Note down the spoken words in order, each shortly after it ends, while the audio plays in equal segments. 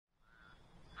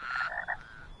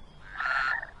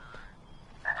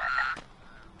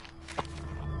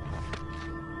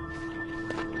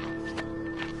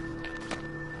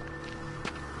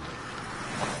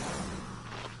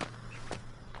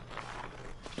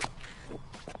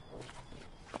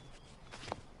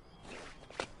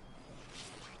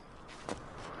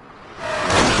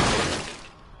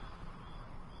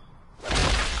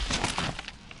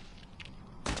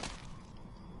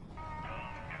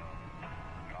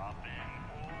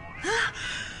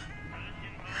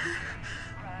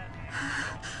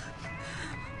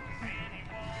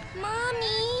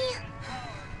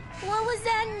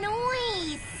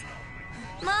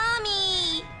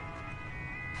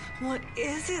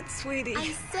is it, sweetie?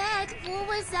 I said, what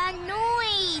was that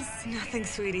noise? Nothing,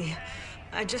 sweetie.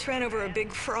 I just ran over a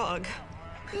big frog.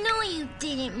 No, you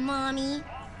didn't, Mommy.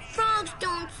 Frogs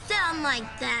don't sound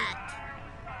like that.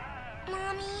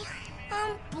 Mommy,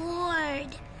 I'm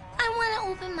bored. I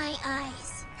want to open my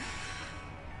eyes.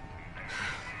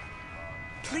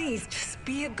 Please, just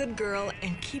be a good girl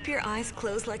and keep your eyes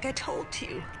closed like I told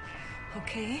you.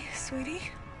 Okay, sweetie?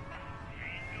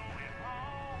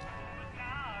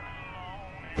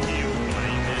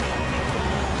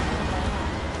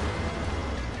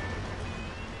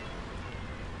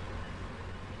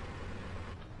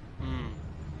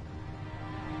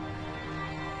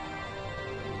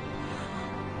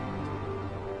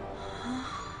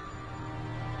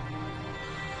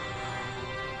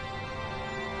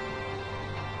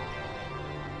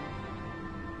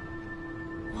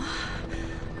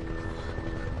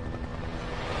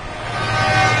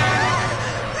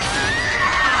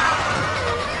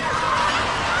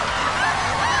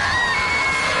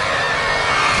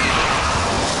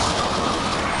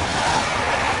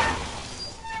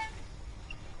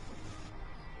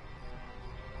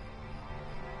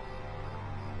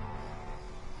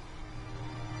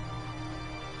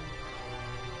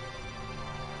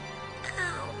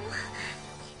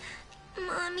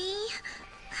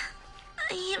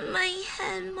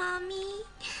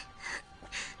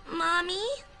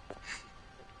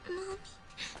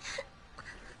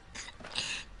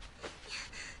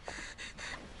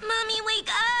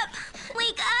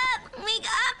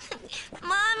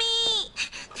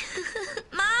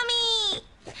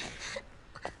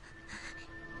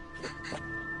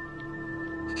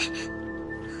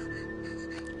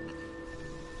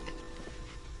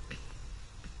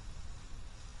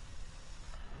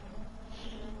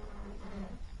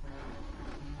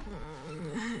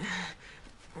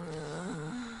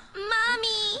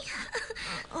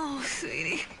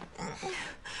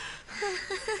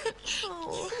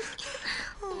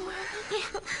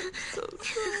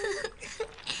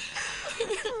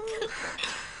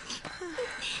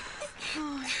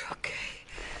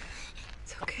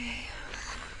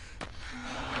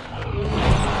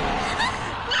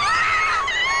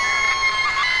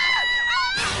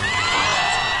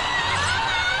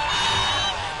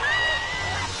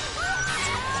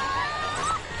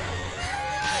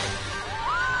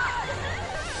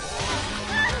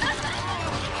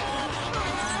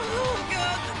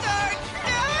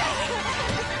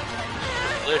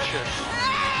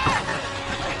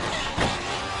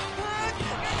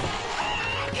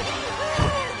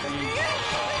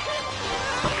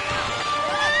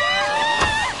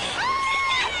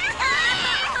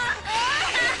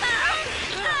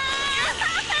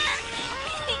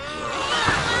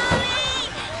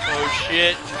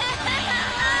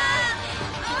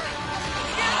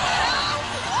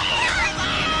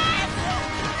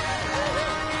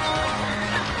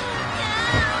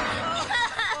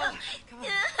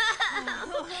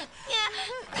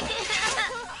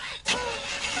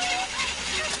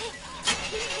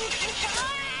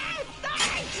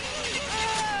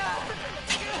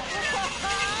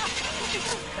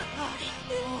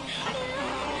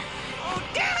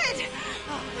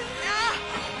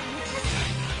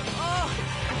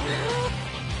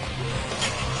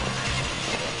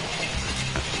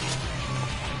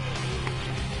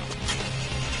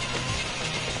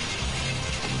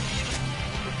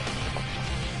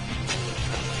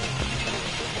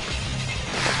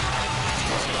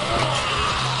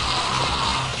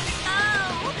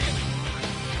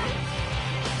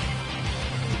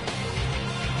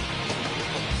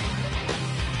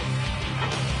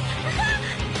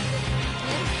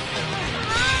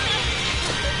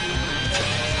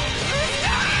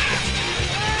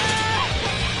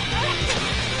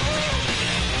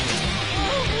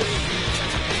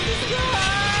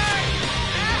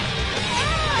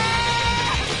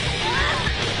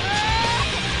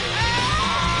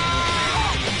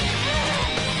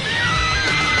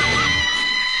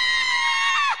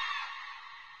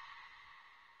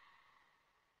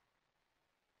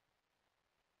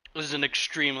 This is an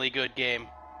extremely good game.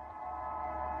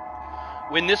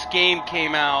 When this game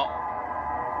came out,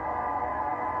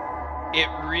 it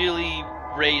really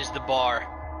raised the bar,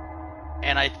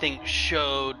 and I think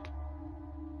showed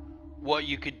what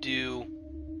you could do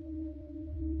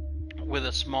with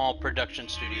a small production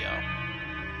studio.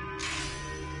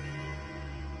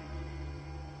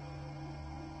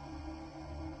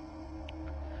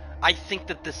 I think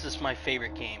that this is my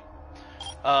favorite game.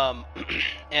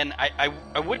 And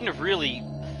I wouldn't have really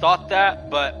thought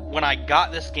that, but when I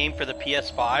got this game for the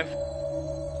PS5,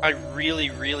 I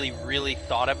really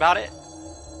thought about it,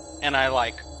 and I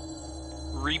like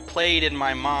replayed in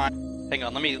my mind. Hang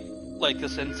on, let me light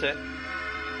this incense.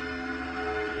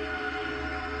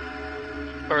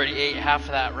 Already ate half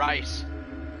of that rice.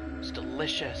 It's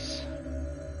delicious.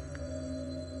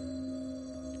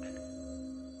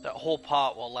 That whole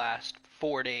pot will last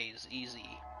 4 days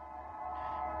easy.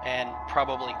 And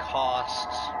probably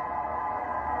costs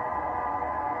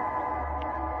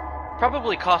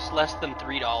less than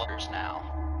 $3 now.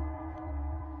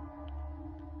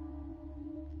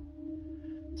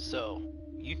 So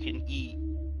you can eat,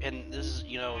 and this is,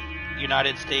 you know,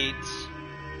 United States,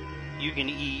 you can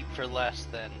eat for less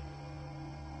than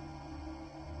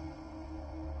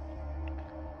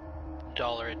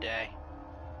 $1 a day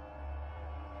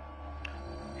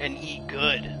and eat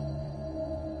good.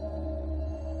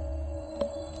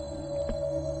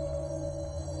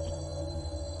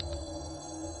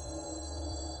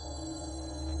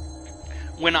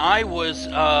 When I was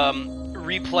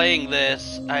replaying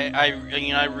this, I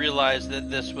realized that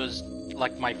this was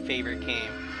like my favorite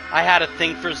game. I had a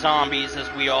thing for zombies,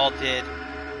 as we all did,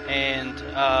 and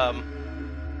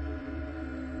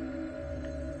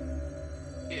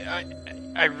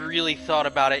I really thought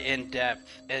about it in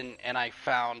depth, and I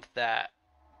found that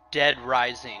Dead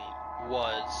Rising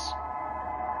was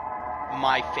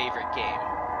my favorite game.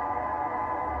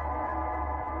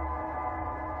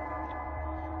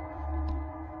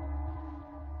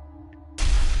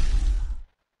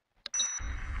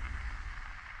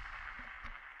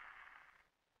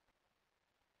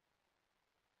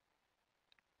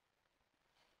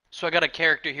 So I got a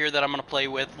character here that I'm going to play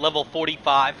with, level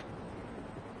 45.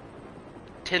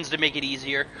 Tends to make it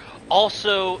easier.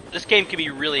 Also, this game can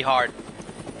be really hard.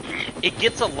 It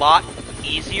gets a lot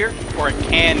easier, or it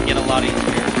can get a lot easier,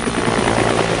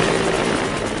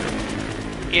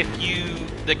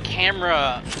 if the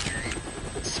camera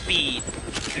speed,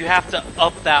 you have to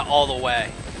up that all the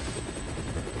way.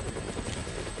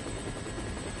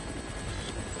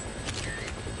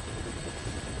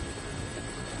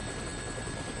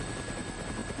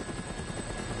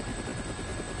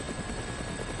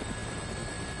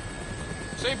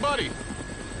 Say, buddy,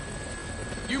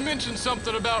 you mentioned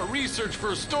something about research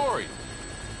for a story.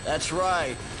 That's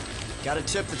right. Got a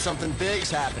tip that something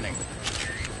big's happening.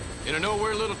 In a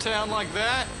nowhere little town like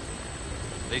that?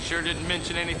 They sure didn't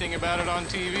mention anything about it on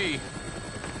TV.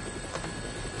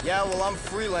 Yeah, well, I'm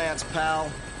freelance,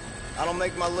 pal. I don't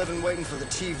make my living waiting for the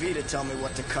TV to tell me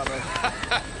what to cover.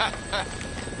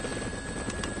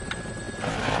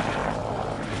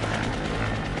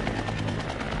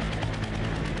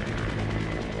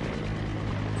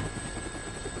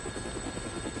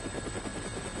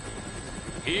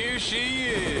 Here she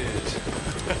is.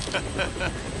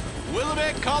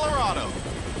 Willamette, Colorado.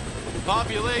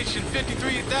 Population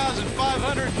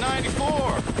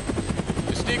 53,594.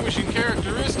 Distinguishing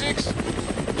characteristics,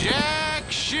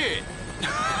 jack shit.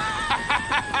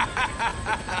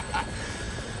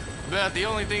 About the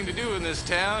only thing to do in this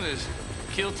town is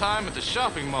kill time at the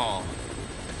shopping mall.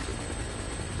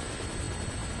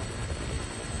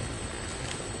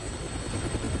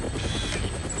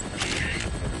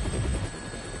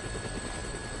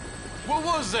 What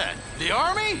was that? The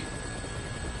army?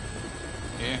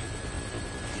 Yeah.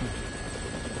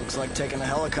 Looks like taking a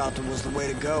helicopter was the way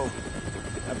to go.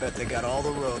 I bet they got all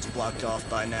the roads blocked off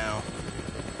by now.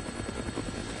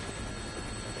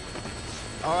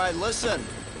 All right, listen.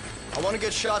 I want to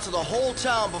get shots of the whole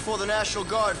town before the National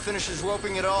Guard finishes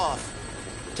roping it off.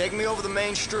 Take me over the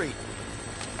main street.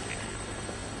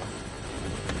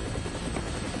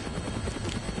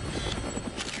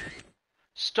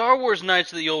 Star Wars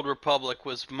Knights of the Old Republic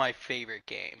was my favorite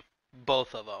game.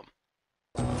 Both of them.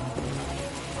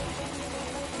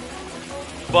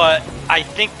 But I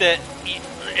think that,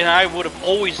 and I would have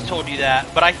always told you that,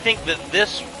 but I think that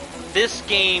this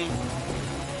game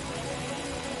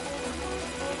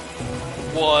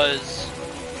was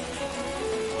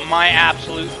my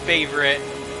absolute favorite.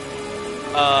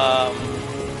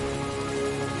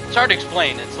 It's hard to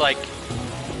explain. It's like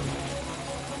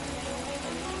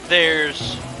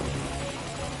there's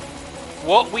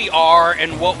what we are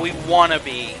and what we want to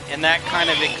be, and that kind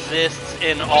of exists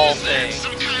in all things.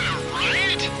 Some kind of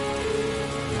riot?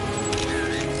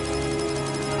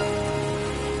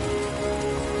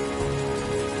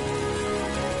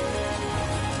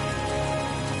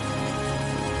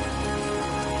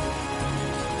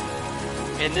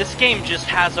 And this game just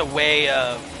has a way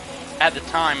of, at the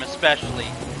time especially,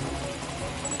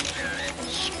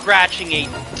 scratching a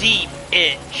deep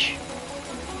itch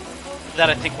that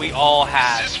I think we all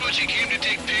had. Is this what you came to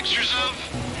take pictures of?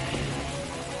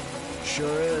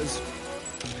 Sure is.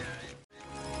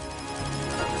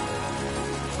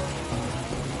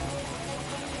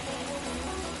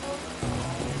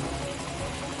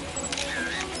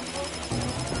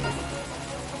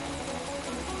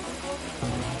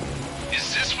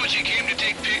 you came to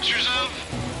take pictures of?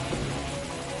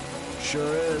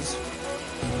 Sure is.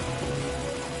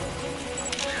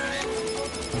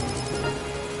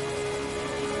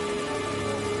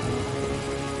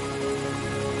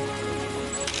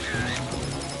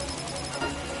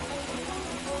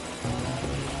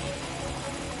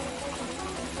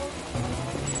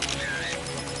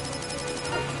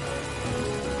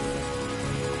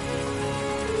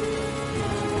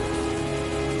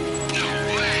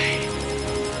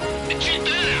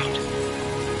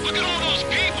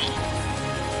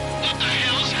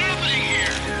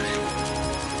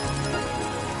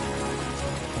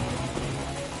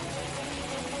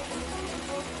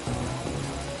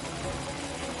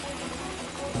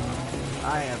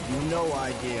 I have no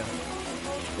idea.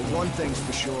 But one thing's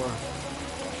for sure.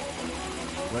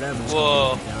 Whatever's going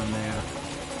on down there,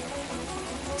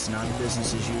 it's not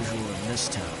business as usual in this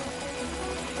town.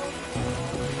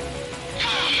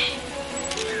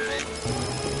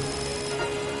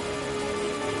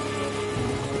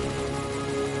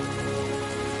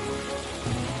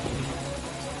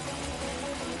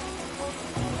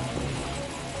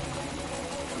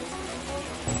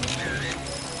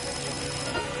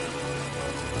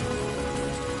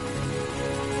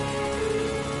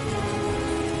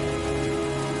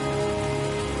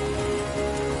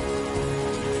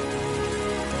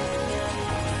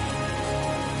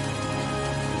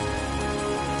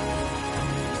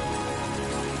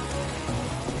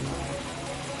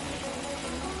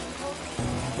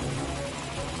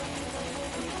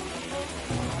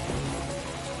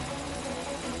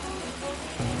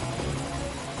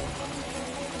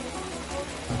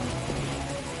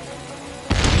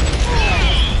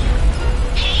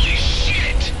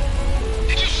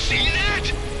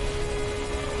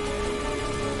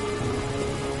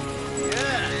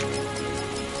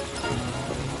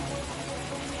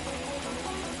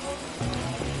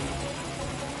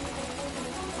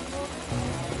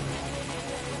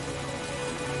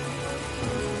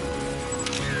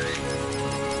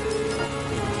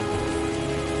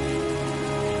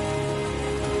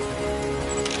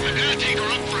 Take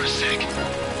her up for a sec.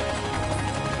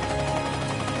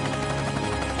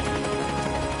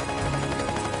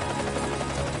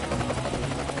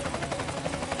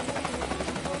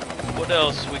 What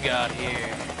else we got here?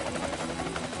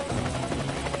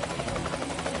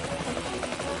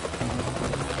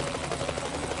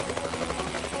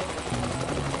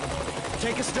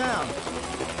 Take us down.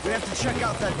 We have to check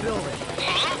out that building.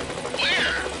 Huh?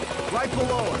 Where? Right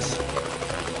below us.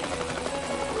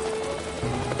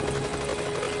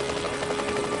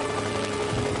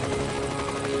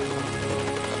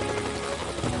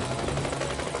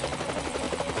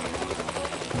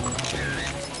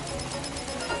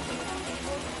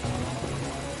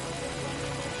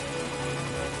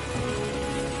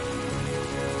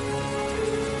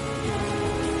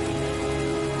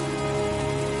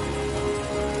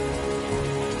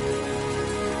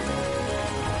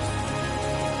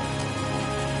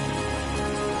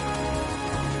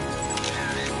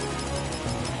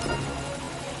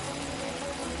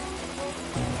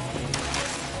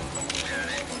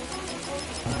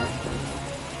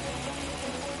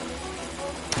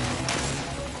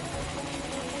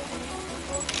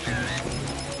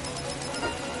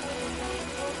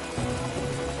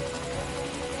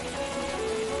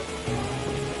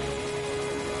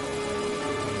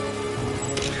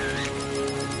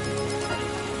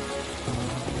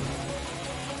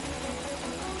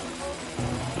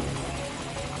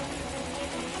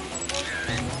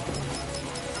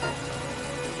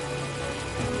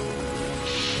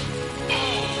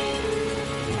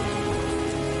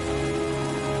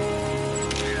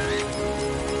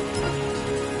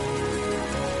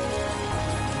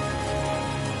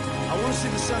 See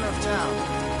the center of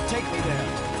town. Take me there.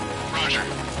 Roger.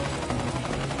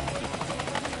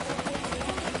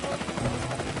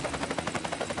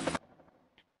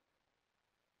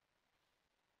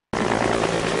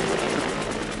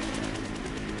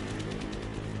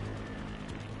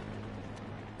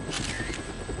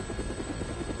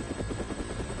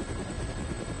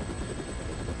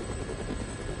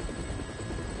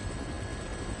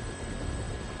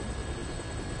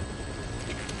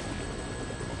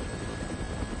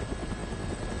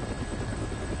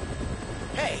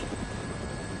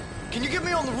 Can you get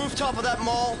me on the rooftop of that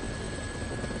mall?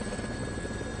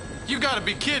 You gotta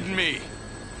be kidding me.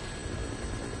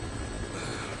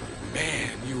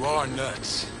 Man, you are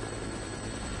nuts.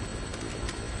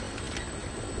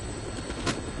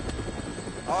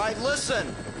 All right,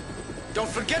 listen. Don't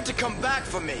forget to come back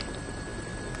for me.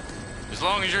 As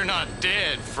long as you're not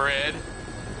dead, Fred.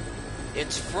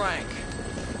 It's Frank.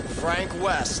 Frank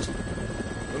West.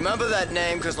 Remember that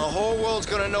name, because the whole world's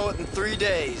gonna know it in 3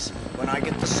 days, when I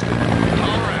get the scoop. All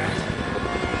right.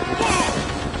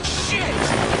 Whoa! Shit!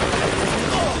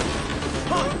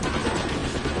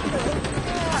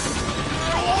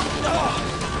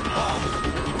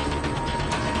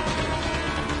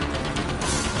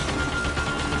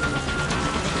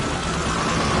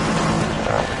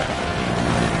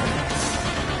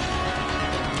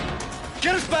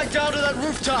 Get us back down to that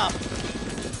rooftop!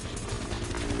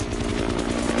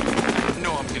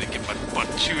 No, I'm gonna get my butt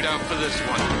chewed out for this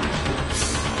one.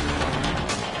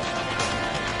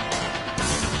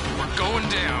 We're going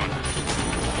down.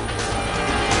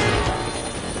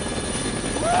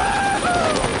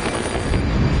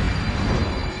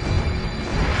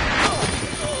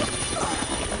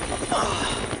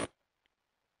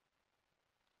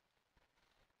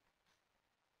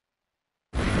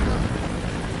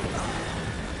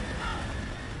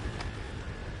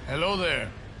 Hello there.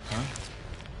 Huh?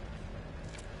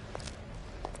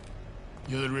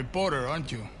 You're the reporter,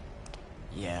 aren't you?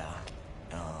 Yeah.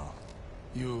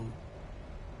 You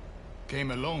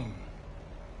came alone.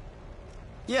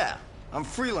 Yeah, I'm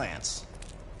freelance.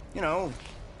 You know,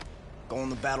 go on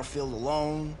the battlefield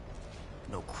alone,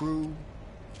 no crew.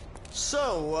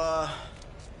 So,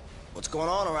 what's going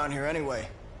on around here anyway?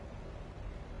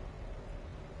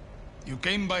 You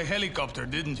came by helicopter,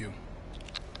 didn't you?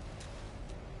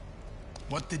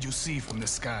 What did you see from the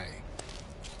sky?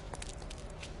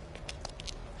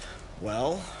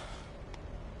 Well,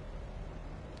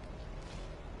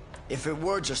 if it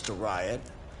were just a riot,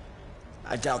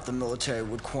 I doubt the military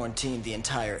would quarantine the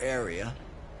entire area.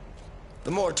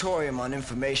 The moratorium on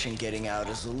information getting out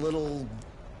is a little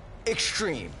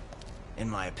extreme, in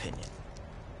my opinion.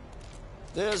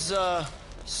 There's,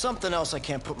 something else I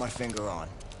can't put my finger on.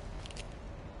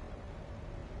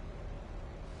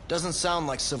 Doesn't sound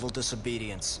like civil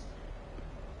disobedience.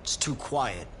 It's too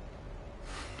quiet.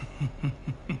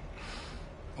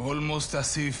 Almost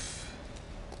as if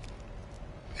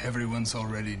everyone's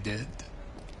already dead.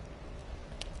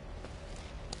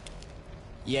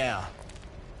 Yeah.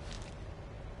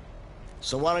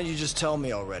 So why don't you just tell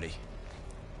me already?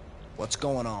 What's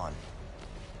going on?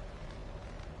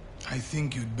 I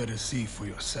think you'd better see for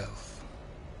yourself.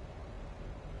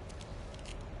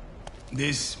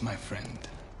 This, my friend,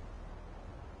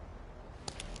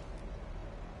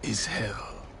 is hell.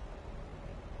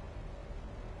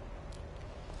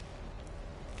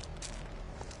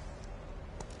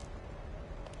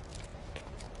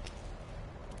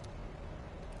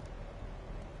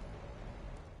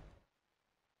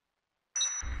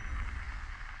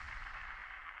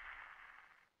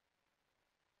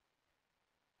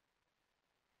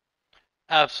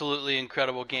 Absolutely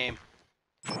incredible game.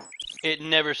 It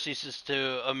never ceases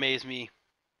to amaze me.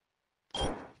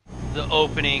 The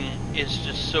opening is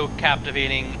just so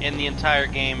captivating, and the entire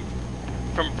game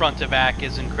from front to back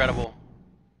is incredible.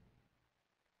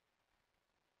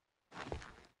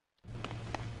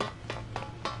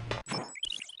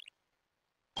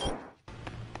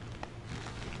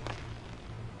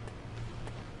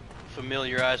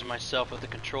 Familiarize myself with the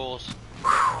controls.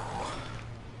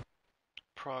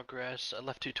 Progress. I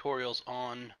left tutorials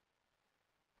on.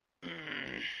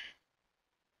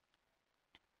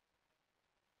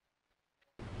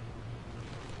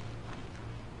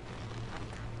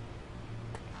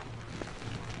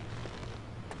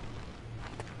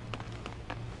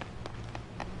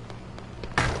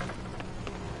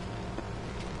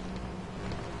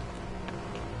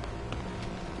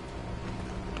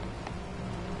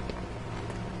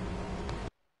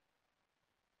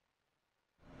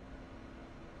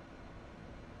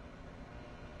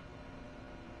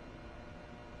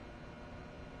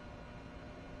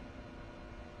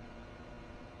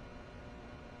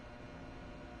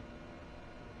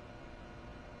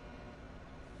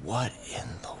 What in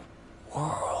the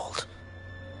world?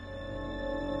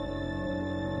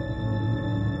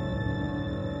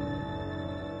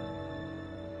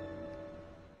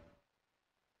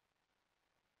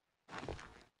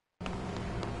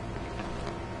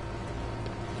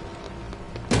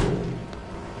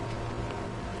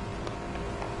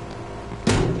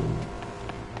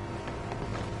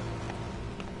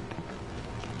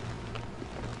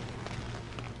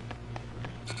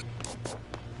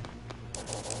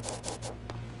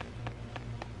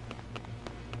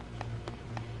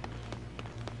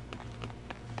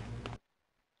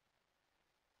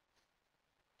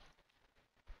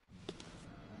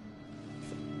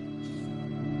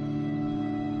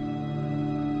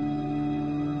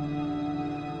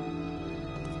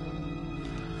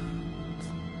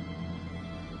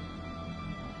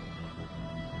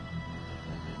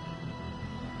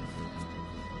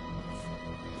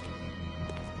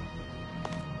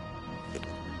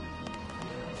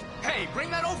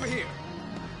 bring that over here.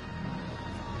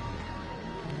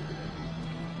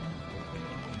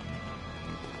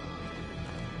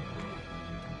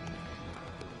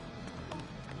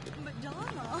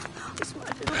 Madonna.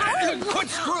 Quit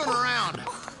screwing around.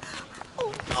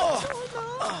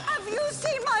 Have you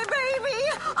seen my baby?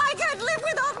 I can't live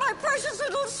without my precious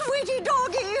little sweetie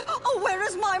doggy. Oh, where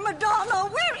is my Madonna?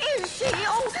 Where is she?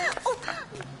 Oh, Madonna.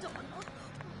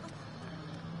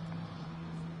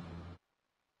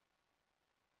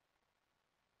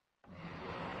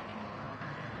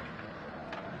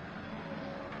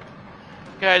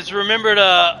 Guys, remember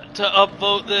to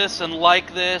upvote this and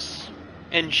like this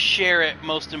and share it,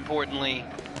 most importantly.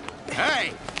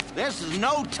 Hey, this is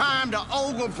no time to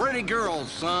ogle pretty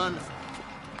girls, son.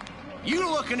 You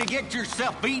looking to get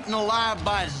yourself eaten alive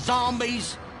by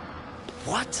zombies?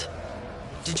 What?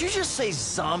 Did you just say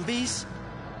zombies?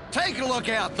 Take a look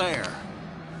out there.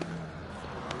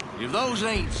 If those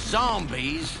ain't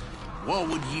zombies, what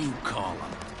would you call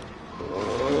them?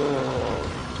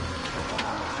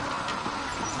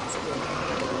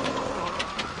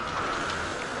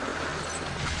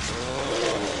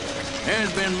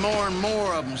 There's been more and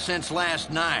more of them since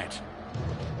last night.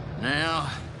 Now,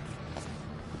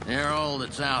 they're all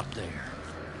that's out there.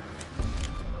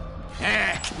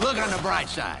 Look on the bright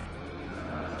side.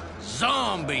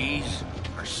 Zombies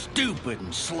are stupid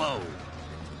and slow.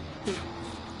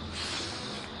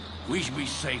 We should be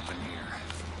safe in here.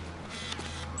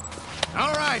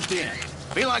 All right, then.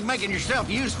 Feel like making yourself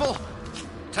useful?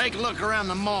 Take a look around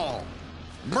the mall.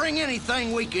 Bring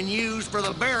anything we can use for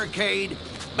the barricade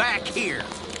back here.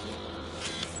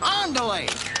 Andale!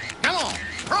 Come on,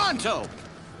 pronto!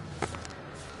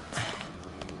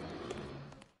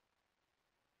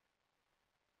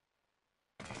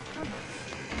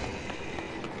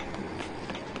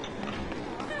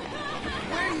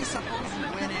 Where are you supposed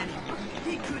to win anyway?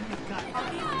 He couldn't have got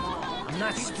out of the mall. I'm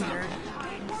not scared.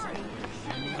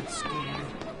 I'm not scared.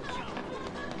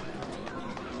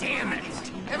 Damn it!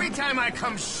 Every time I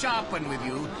come shopping with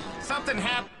you, something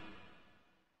happens.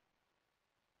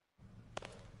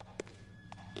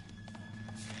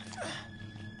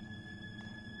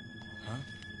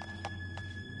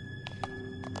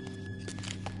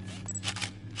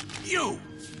 You!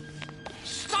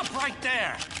 Stop right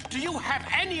there! Do you have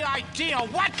any idea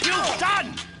what you've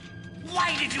done?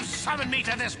 Why did you summon me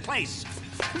to this place?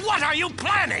 What are you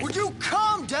planning? Would you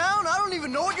calm down? I don't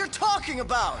even know what you're talking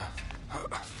about.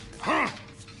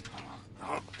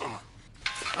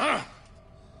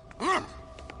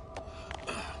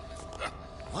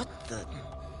 What the?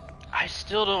 I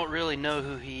still don't really know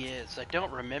who he is. I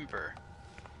don't remember.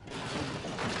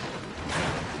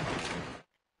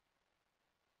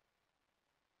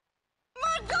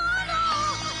 Madonna!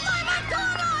 My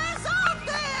Madonna is out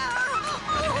there!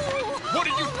 Oh, What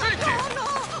are you thinking?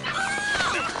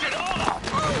 Madonna! Get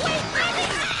off! Oh, wait, baby!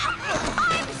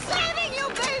 I'm saving you,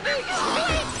 baby!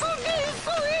 Wait for me,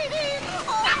 sweetie!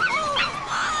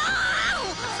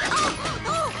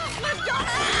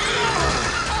 Madonna!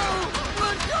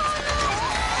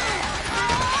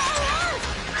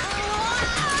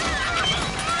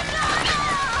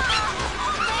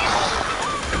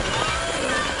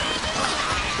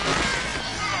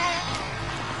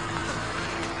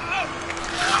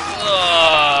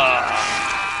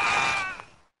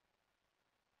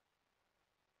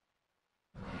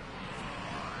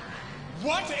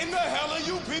 What in the hell are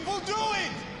you people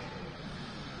doing?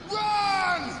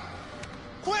 Run!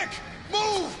 Quick,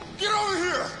 move! Get over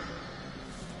here!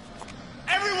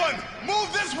 Everyone,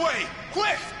 move this way!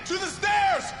 Quick, to the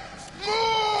stairs!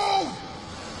 Move!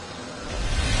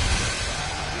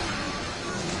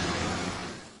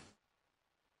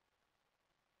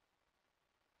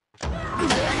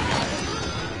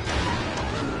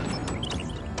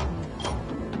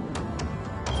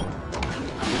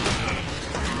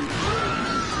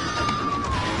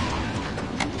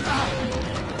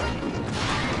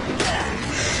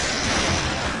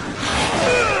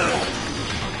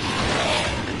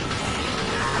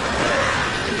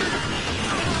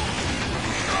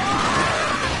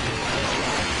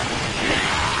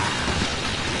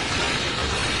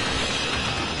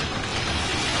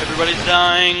 Everybody's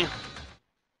dying.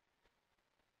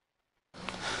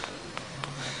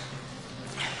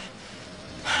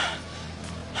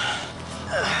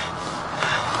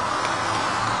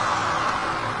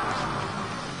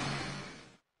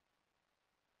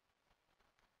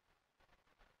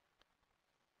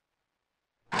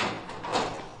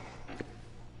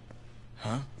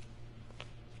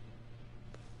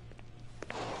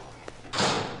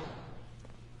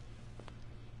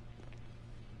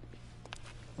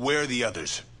 Where are the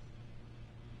others?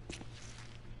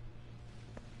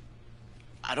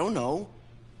 don't know.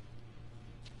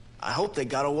 I hope they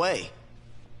got away.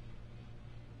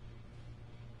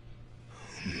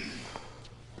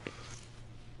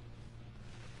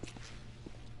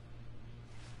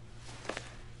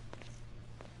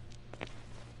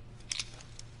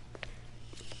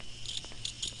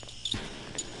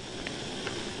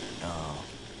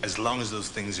 As long as those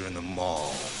things are in the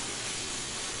mall,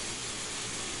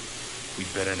 we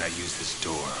better not use this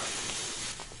door.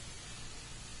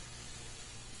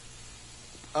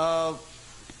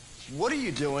 What are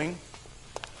you doing?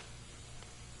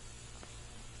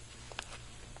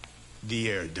 The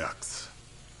air ducts.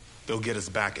 They'll get us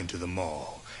back into the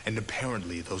mall, and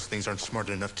apparently those things aren't smart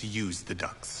enough to use the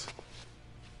ducts.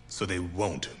 So they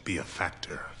won't be a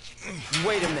factor.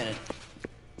 Wait a minute.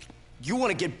 You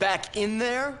want to get back in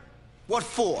there? What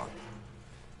for?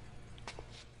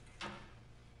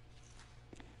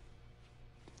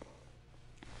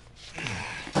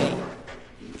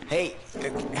 Hey.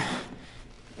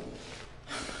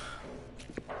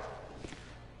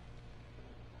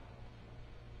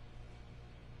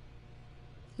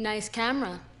 Nice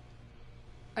camera.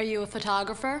 Are you a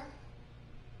photographer?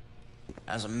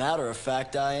 As a matter of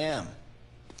fact, I am.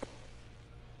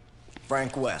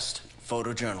 Frank West,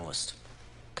 photojournalist.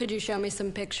 Could you show me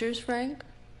some pictures, Frank?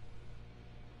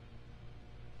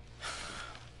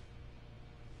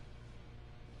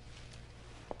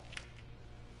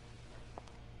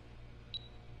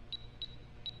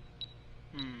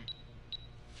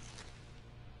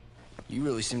 You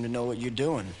really seem to know what you're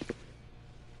doing.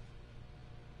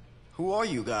 Who are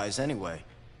you guys, anyway?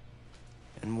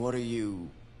 And what are you...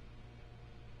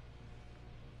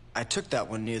 I took that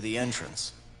one near the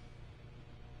entrance.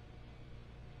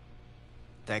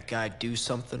 That guy do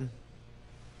something?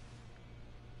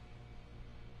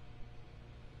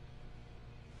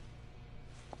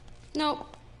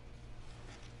 Nope.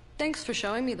 Thanks for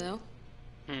showing me, though.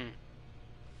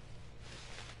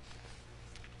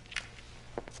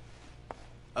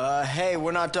 Hey,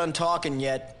 we're not done talking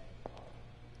yet.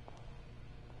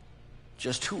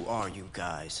 Just who are you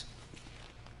guys?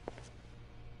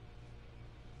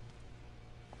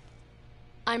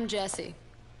 I'm Jesse.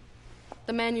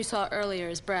 The man you saw earlier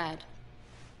is Brad.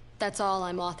 That's all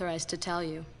I'm authorized to tell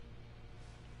you.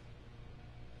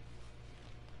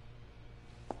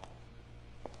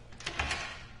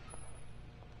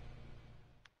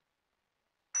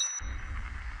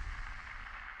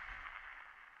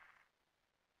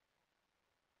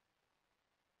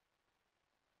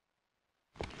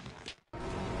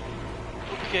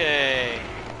 Okay.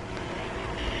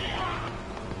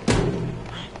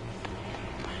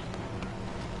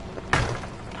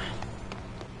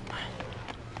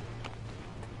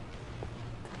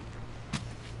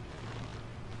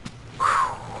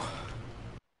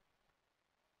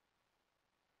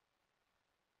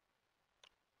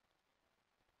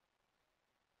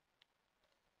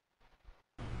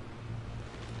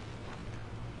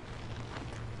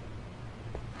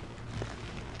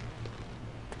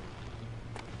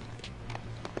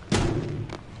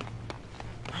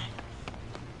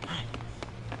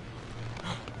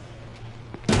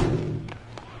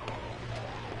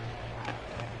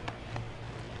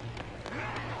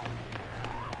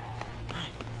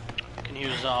 Can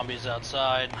hear zombies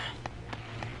outside.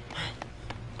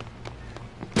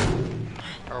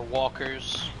 Or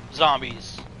walkers.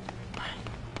 Zombies.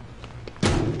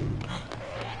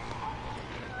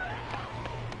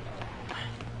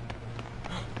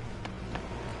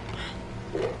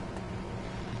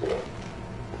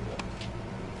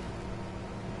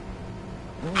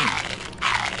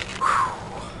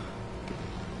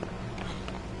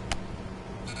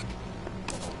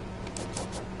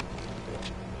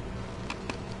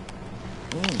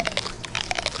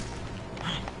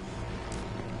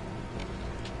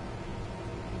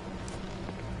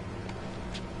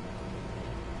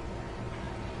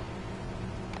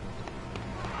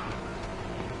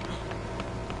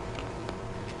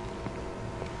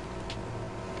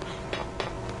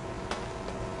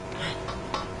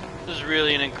 This is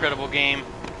really an incredible game.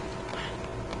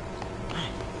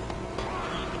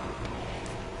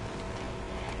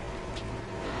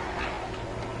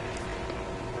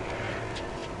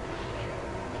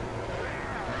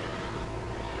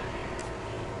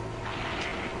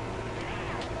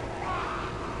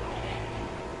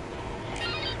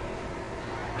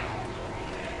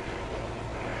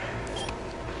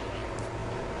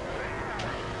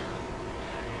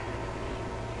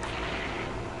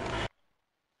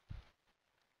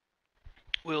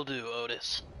 Will do,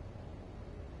 Otis.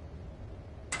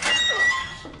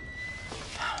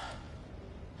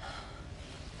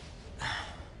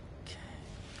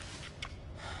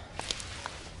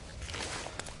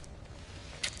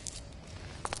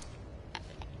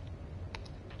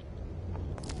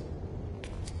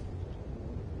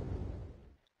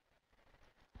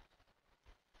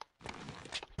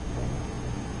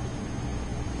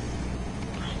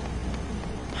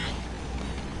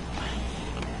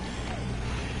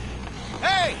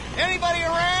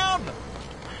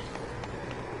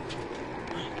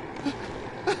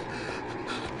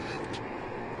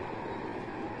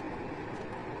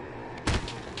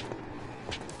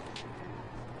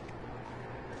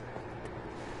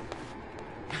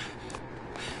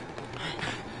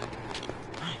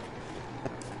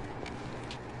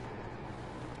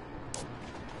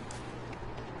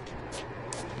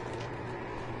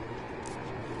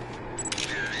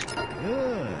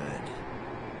 Good.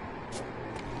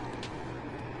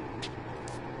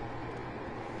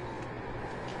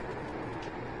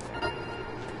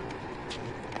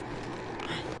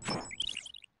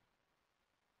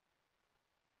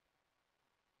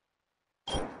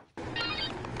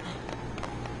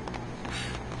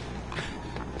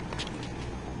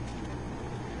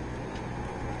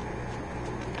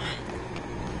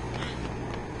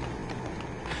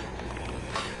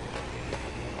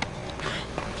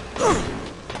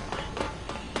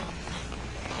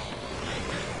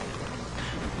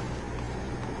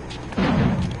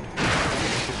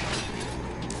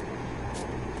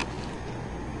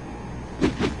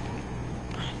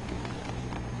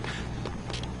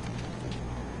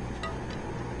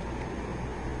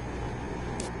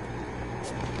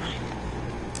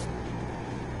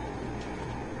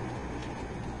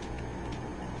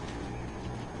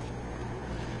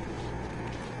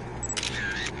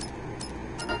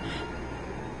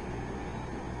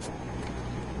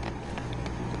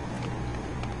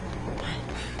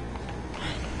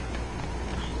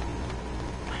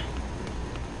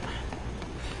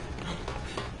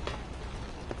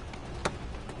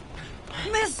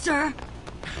 Mister!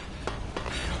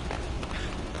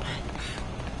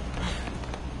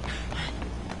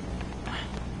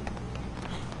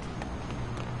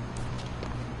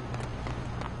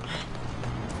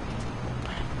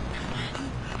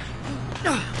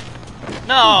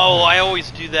 No, I always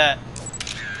do that.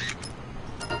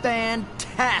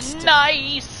 Fantastic.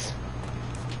 Nice.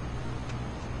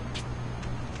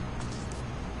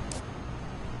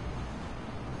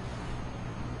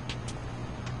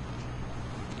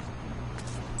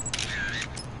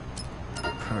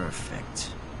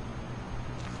 Perfect.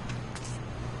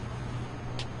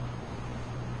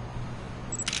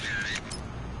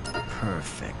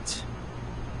 Perfect.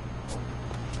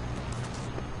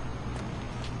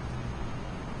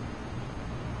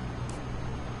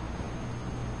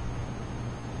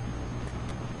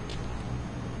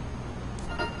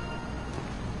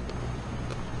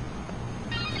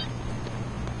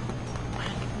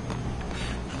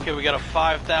 Okay, we got a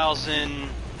 5,000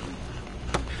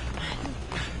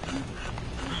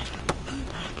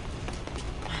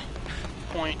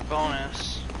 point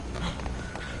bonus.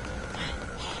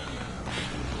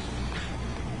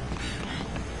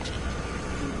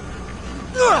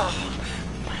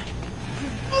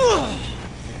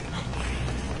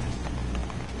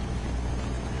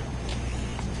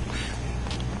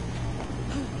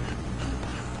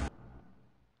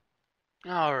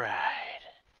 All right.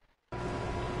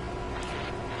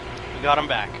 We got him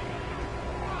back.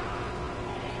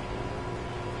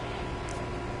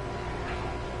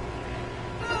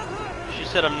 She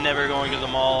said I'm never going to the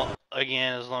mall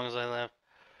again as long as I live.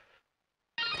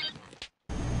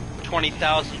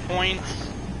 20,000 points.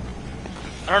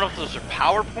 I don't know if those are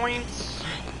power points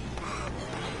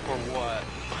or what.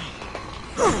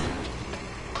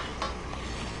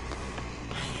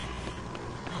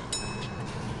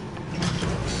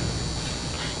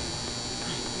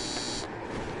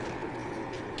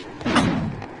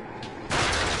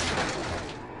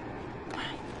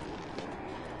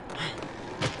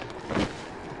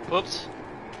 Whoops.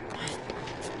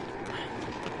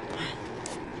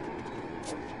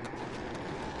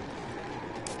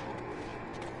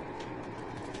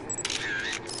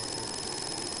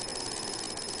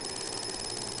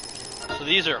 So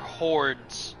these are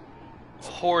hordes.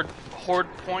 Horde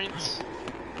points.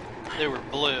 They were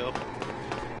blue.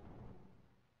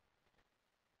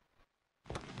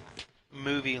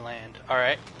 Movie land.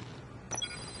 Alright.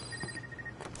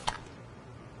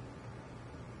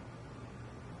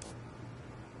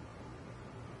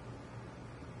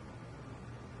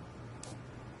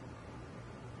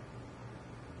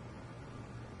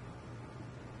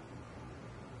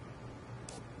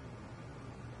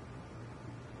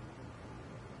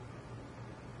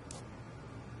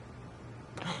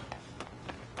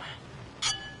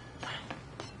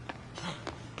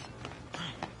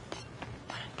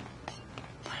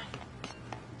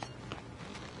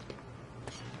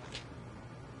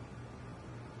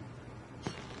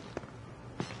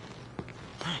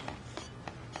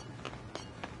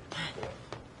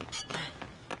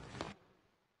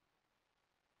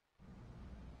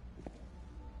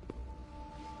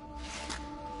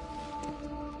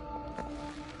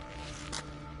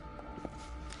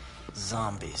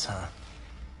 Zombies, huh?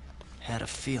 Had a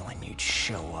feeling you'd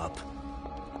show up.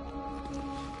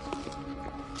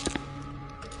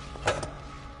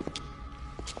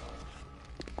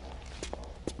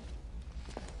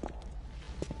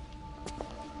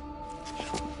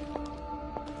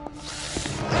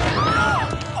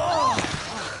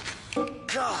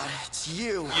 God, it's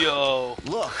you. Yo.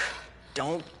 Look,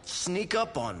 don't sneak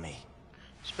up on me.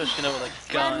 Especially now with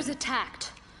a Brad gun. was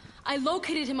attacked. I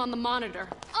located him on the monitor.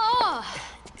 Oh!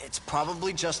 It's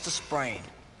probably just a sprain.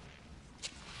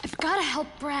 I've got to help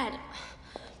Brad,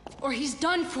 or he's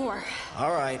done for.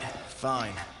 All right,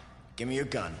 fine. Give me your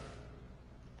gun.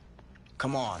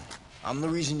 Come on. I'm the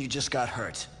reason you just got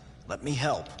hurt. Let me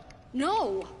help.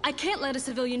 No, I can't let a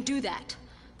civilian do that.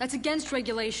 That's against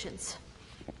regulations.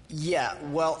 Yeah,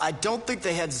 well, I don't think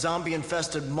they had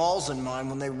zombie-infested malls in mind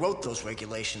when they wrote those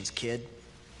regulations, kid.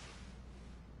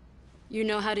 You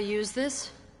know how to use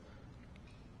this?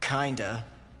 Kinda.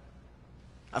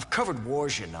 I've covered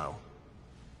wars, you know.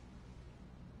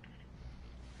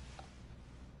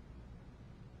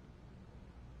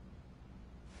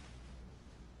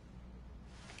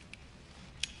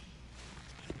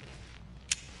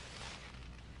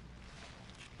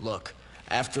 Look,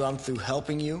 after I'm through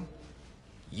helping you,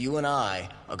 you and I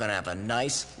are gonna have a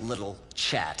nice little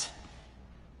chat.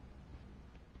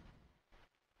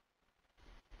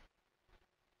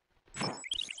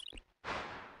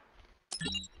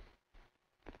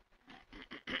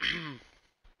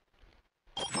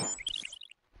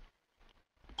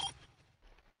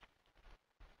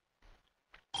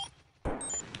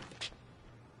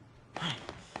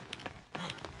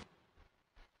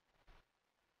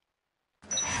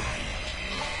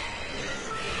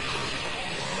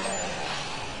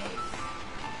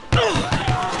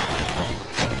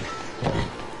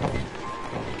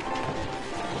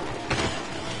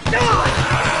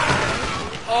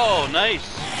 Oh, nice.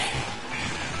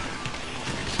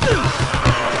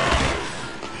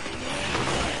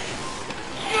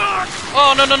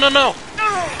 Oh, no, no, no, no.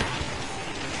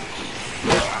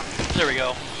 There we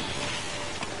go.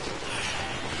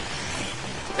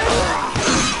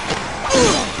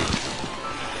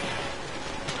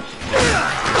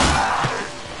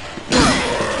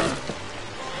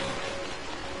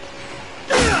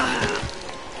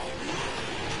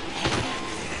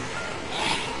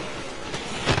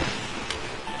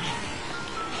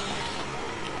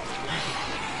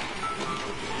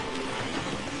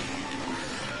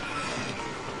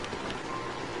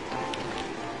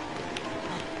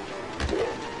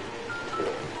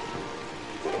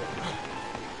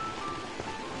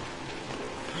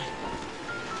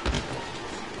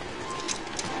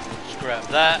 Grab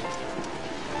that.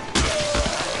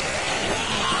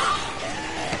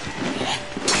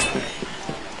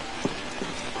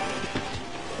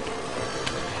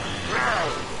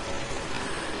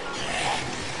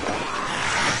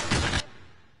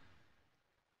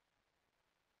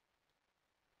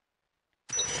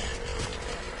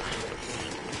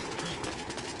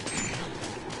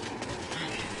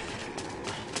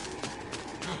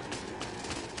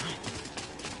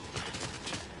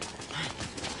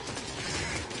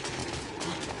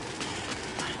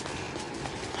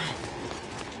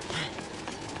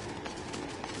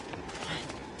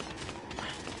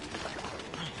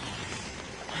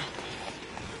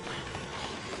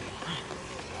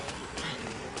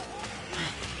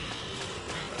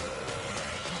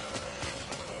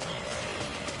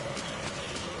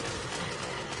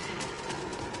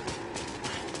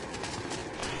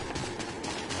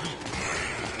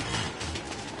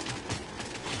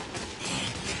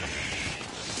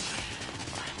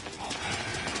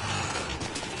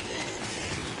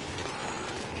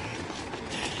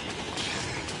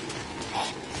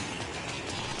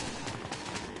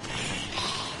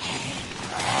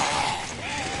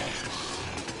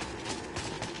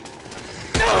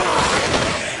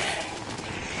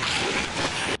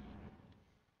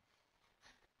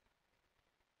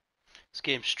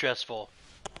 This game's stressful.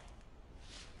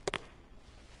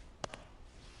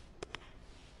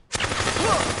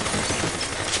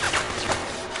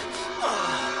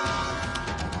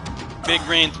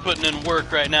 BigRain's putting in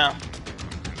work right now.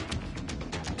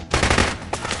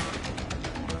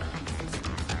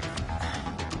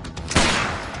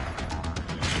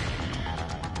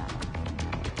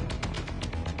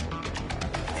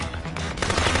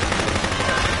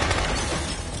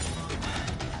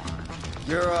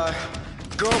 Your,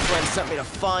 girlfriend sent me to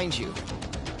find you.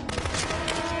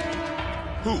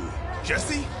 Who?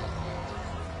 Jesse?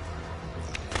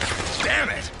 Damn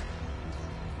it!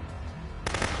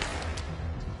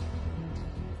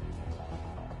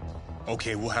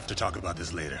 Okay, we'll have to talk about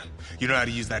this later. You know how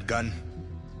to use that gun?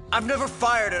 I've never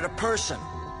fired at a person.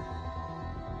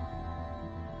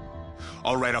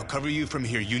 All right, I'll cover you from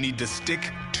here. You need to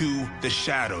stick to the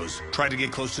shadows. Try to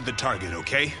get close to the target,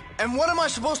 okay? And what am I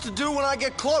supposed to do when I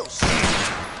get close?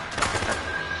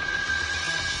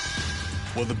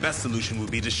 Well, the best solution would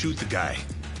be to shoot the guy.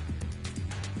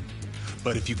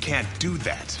 But if you can't do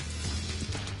that,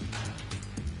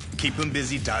 keep him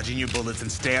busy dodging your bullets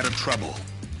and stay out of trouble.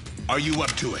 Are you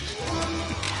up to it?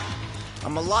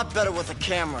 I'm a lot better with a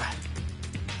camera.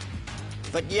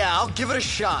 But yeah, I'll give it a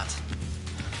shot.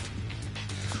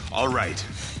 All right.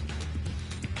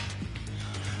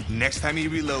 Next time he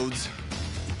reloads,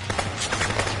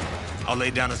 I'll lay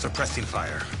down a suppressing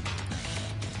fire.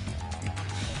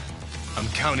 I'm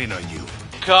counting on you.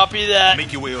 Copy that.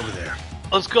 Make your way over there.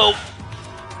 Let's go.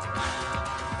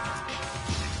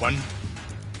 1,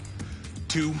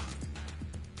 2,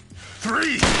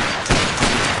 3.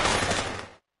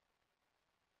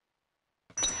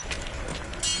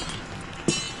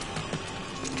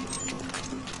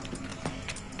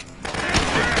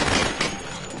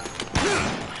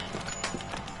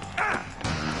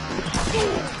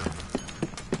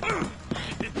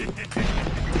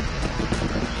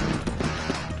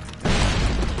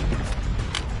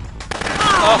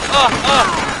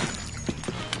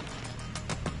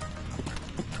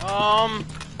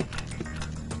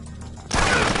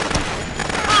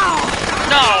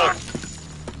 No!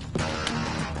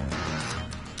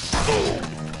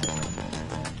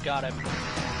 Got him.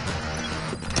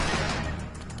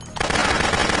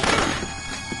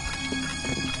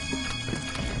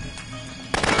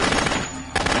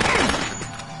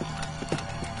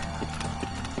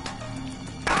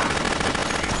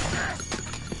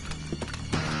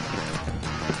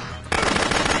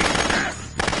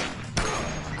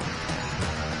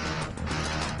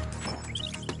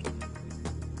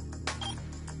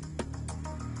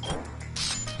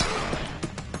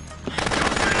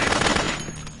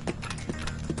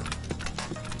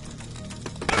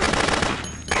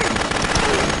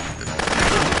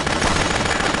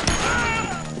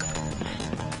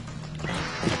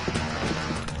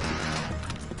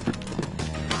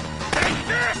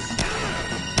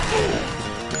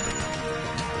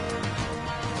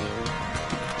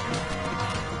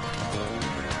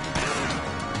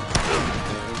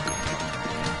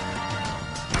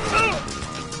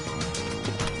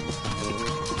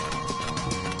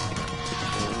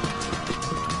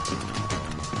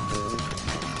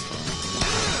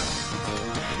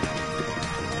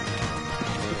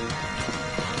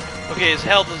 Okay, his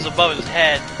health is above his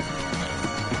head.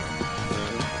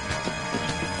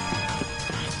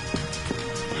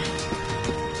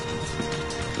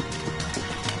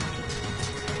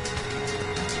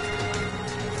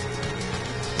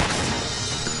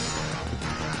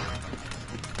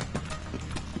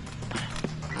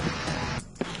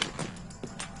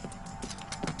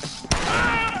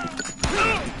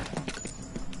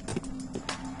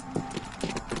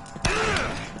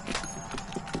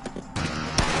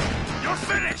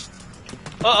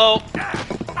 Uh-oh.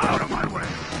 Out of my way.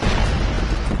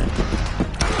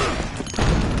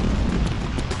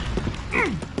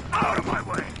 Out of my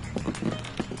way.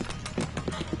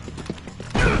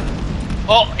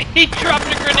 Oh, he dropped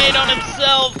a grenade on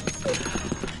himself.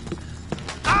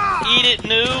 Eat it,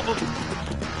 noob.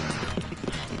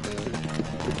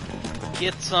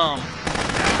 Get some.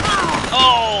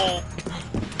 Oh.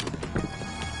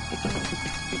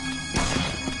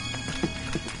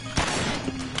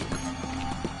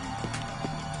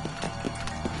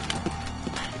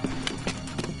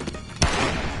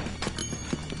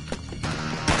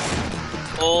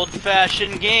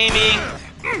 Old-fashioned gaming.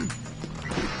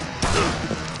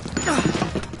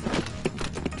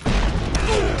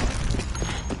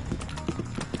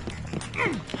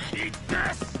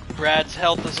 Brad's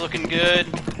health is looking good.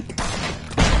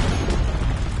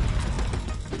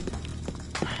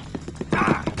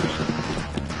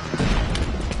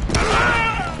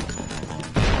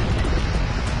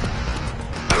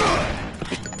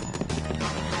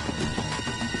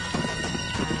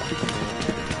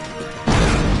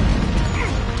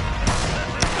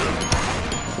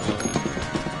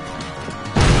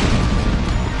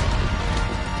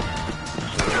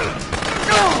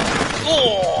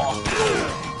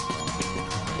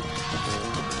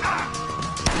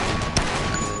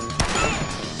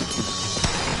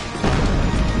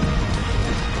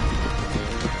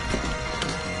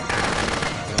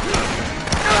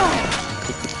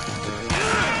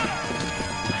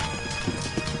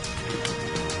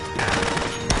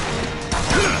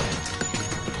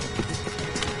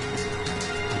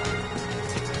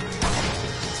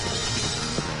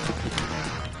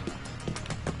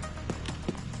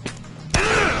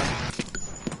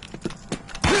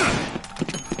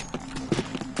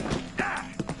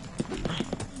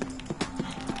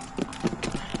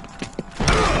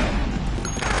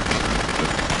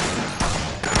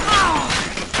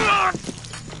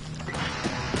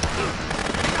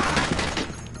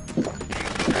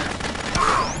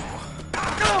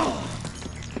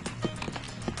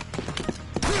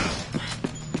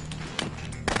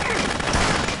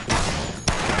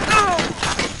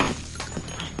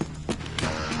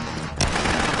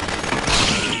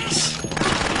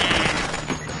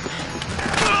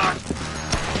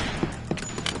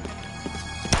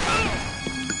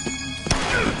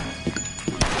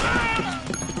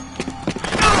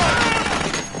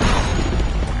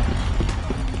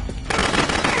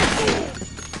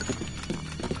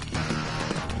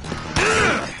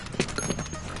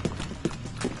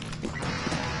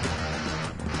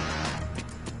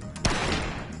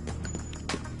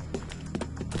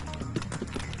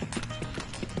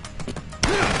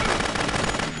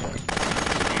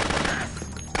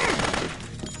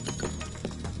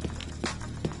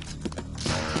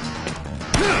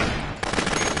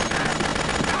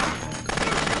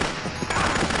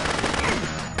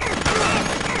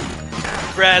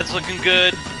 Brad's looking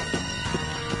good.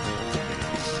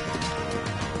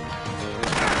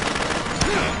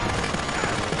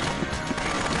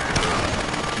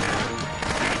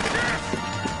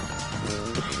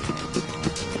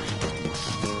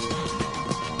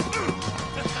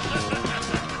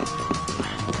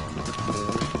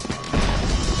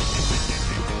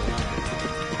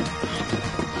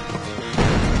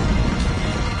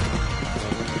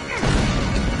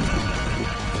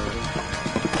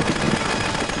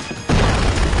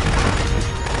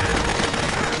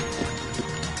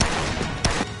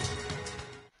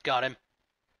 Got him.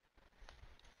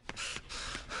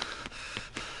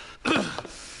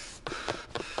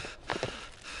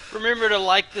 Remember to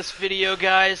like this video,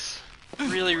 guys.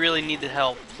 Really, really need the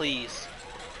help, please.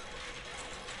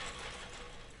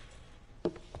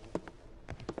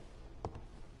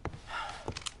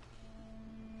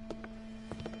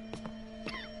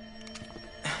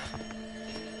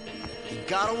 He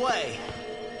got away.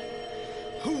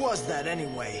 Who was that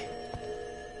anyway?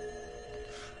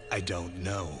 I don't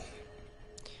know.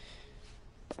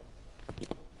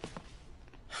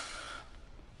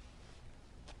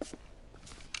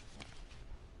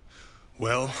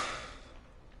 Well,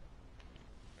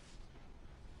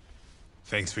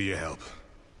 thanks for your help.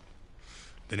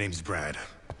 The name's Brad.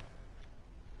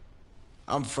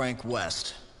 I'm Frank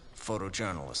West,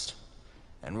 photojournalist.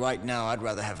 And right now, I'd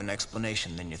rather have an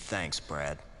explanation than your thanks,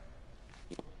 Brad.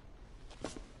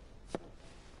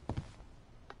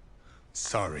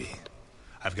 Sorry,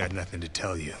 I've got nothing to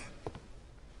tell you.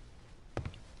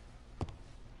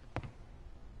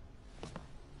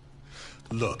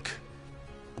 Look,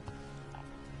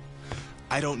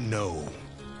 I don't know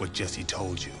what Jesse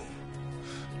told you,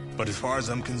 but as far as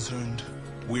I'm concerned,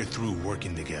 we're through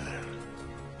working together.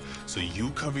 So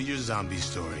you cover your zombie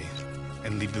story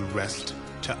and leave the rest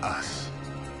to us.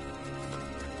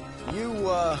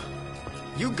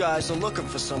 You guys are looking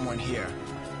for someone here,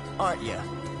 aren't you?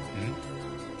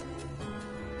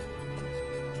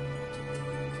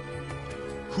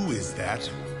 Who is that?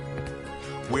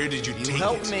 Where did you take it? You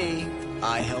help me,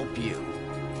 I help you.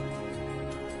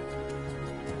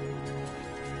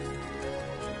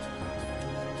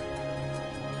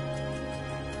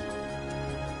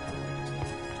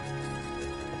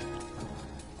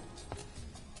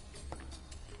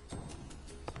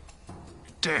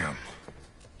 Damn.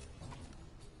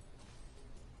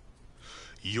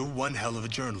 You're one hell of a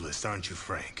journalist, aren't you,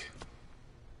 Frank?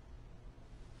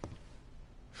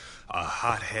 A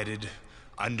hot-headed,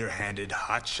 underhanded,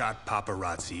 hotshot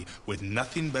paparazzi with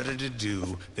nothing better to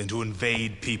do than to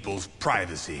invade people's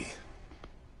privacy.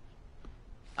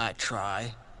 I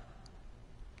try.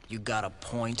 You got a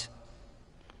point?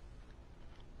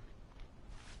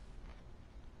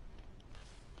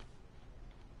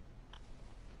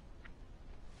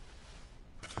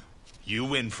 You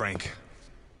win, Frank.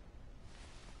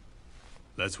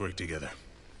 Let's work together.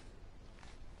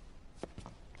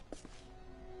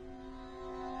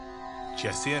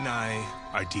 Jesse and I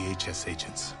are DHS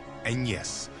agents. And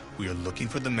yes, we are looking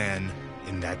for the man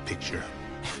in that picture.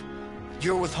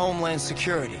 You're with Homeland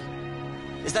Security.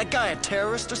 Is that guy a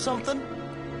terrorist or something?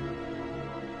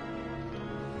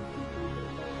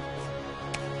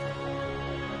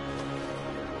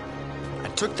 I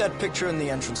took that picture in the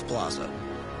entrance plaza.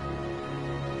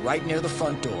 Right near the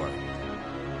front door.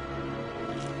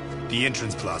 The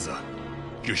entrance plaza.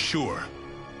 You're sure?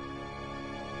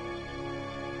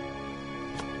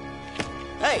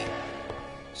 Hey!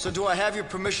 So do I have your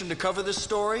permission to cover this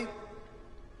story?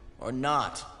 Or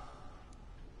not?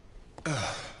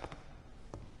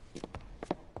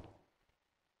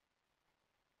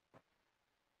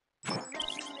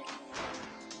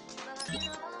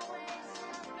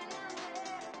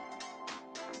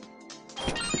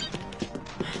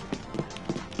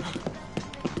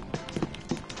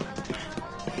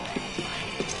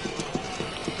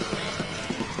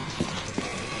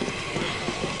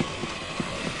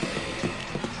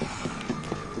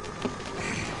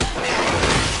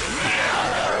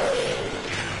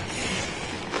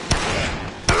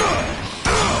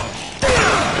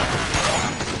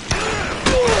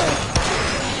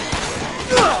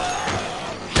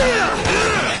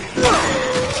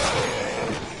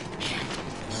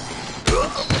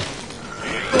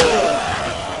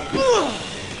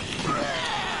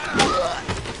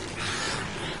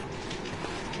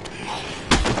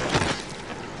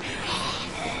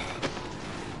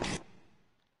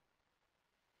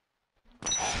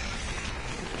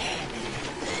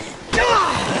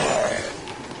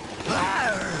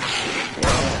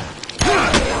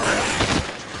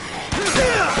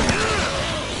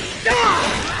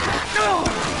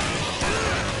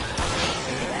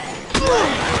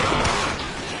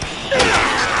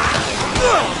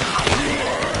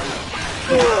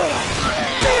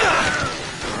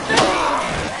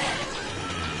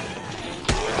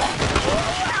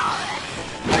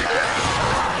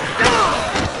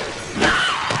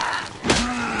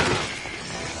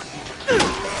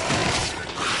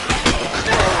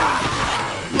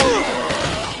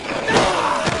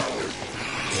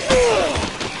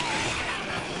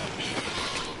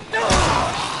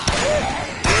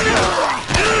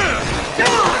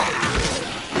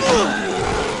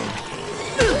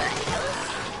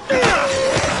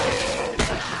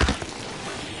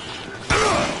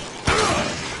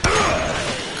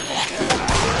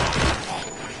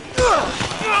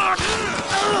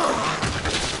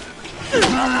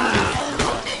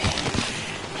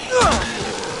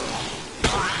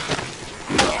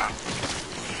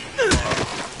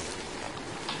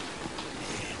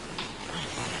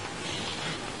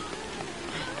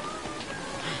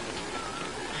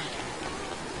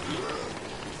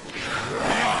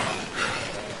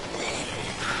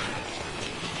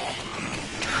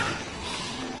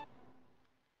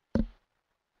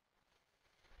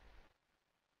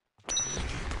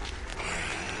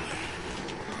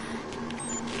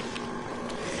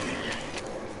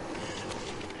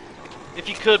 If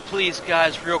you could please,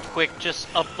 guys, real quick, just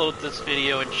upload this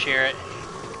video and share it.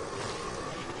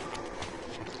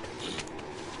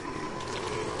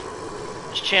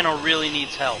 This channel really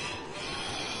needs help.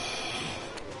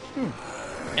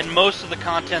 And most of the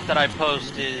content that I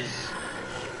post is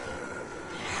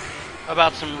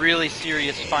about some really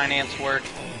serious finance work.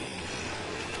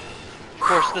 Of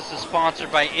course, this is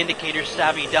sponsored by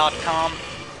IndicatorSavvy.com.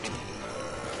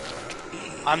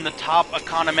 I'm the top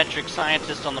econometric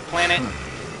scientist on the planet,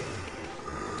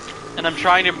 and I'm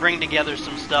trying to bring together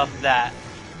some stuff that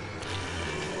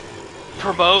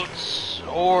promotes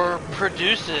or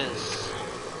produces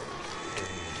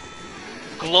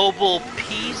global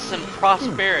peace and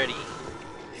prosperity.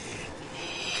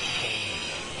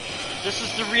 This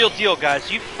is the real deal,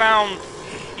 guys. You found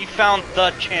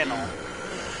the channel.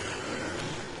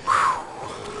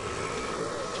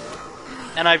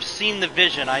 And I've seen the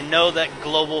vision. I know that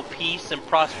global peace and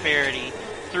prosperity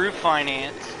through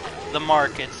finance, the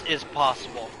markets, is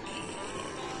possible.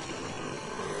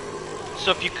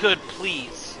 So if you could,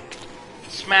 please,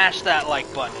 smash that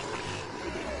like button.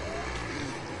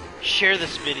 Share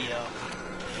this video.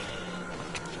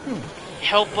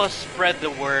 Help us spread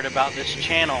the word about this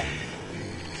channel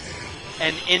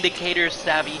and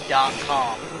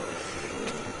IndicatorSavvy.com.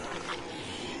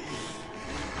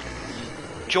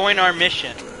 Join our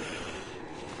mission.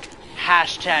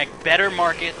 Hashtag better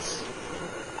markets,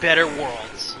 better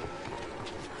worlds.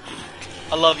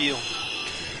 I love you.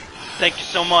 Thank you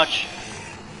so much.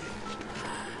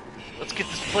 Let's get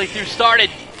this playthrough started.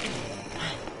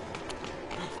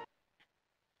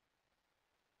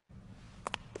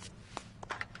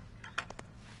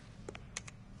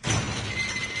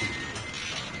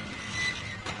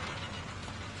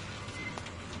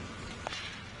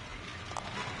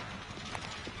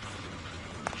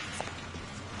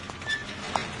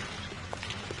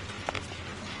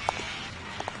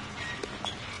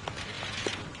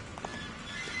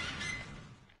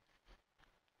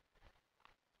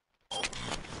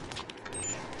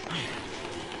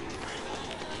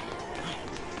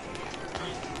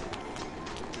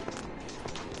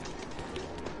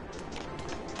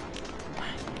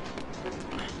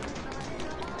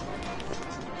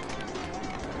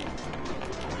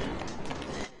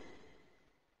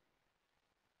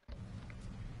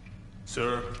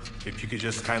 Sir, if you could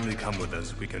just kindly come with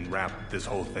us, we can wrap this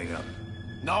whole thing up.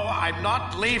 No, I'm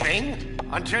not leaving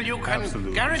until you can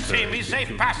Absolutely, guarantee sir. me If safe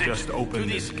you passage. Just open to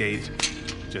this the... gate.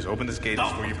 Just open this gate. No.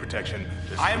 It's for your protection.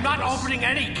 Just I am not forgive us. opening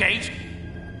any gate.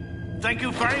 Thank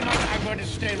you very much. I'm going to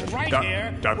stay right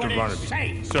here. Dr. where Barnaby. it's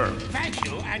safe. Sir. Thank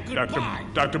you and goodbye.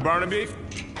 Dr. Barnaby?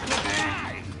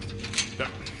 Goodbye.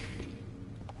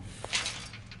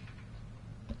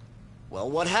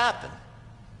 Well, what happened?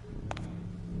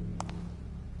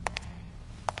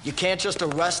 You can't just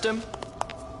arrest him?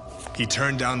 He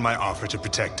turned down my offer to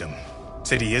protect him.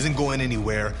 Said he isn't going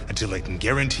anywhere until I can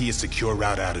guarantee a secure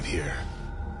route out of here.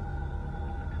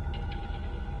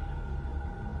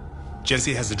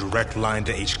 Jesse has a direct line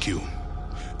to HQ.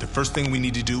 The first thing we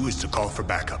need to do is to call for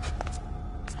backup.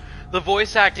 The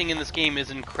voice acting in this game is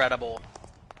incredible.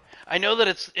 I know that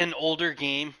it's an older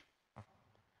game.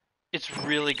 It's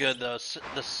really good though.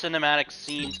 The cinematic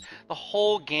scenes, the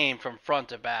whole game from front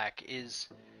to back is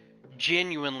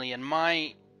genuinely, in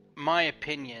my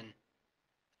opinion,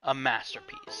 a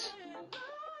masterpiece.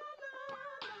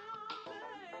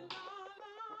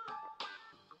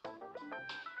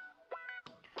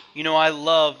 You know, I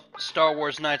love Star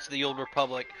Wars Knights of the Old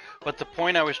Republic, but the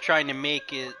point I was trying to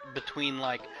make is between,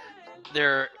 like,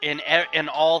 there in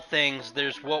all things,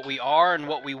 there's what we are and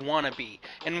what we want to be,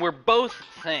 and we're both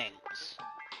things.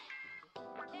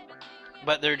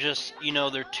 But they're just, you know,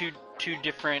 they're two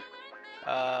different,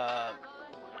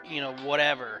 you know,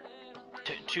 whatever,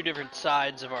 two different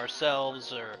sides of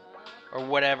ourselves, or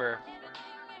whatever.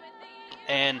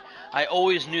 And I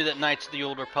always knew that Knights of the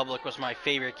Old Republic was my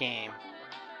favorite game.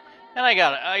 And I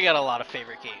got a lot of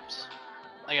favorite games.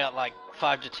 I got like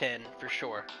 5 to 10 for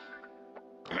sure.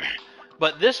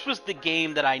 But this was the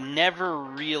game that I never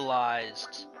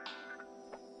realized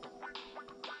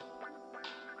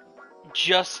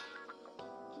just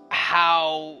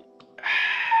how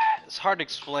it's hard to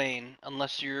explain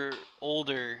unless you're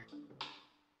older,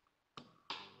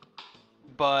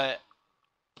 but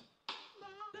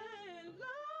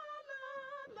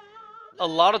a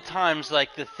lot of times,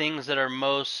 like, the things that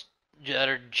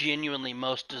are genuinely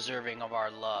most deserving of our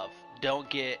love don't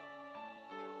get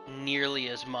nearly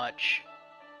as much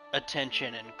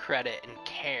attention and credit and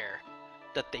care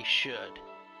that they should.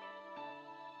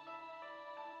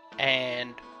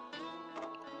 And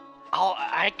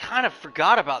I kind of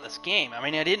forgot about this game. I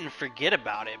mean, I didn't forget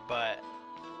about it, but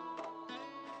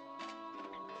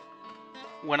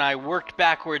when I worked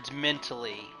backwards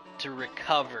mentally to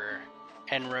recover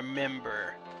and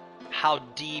remember how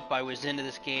deep I was into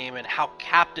this game and how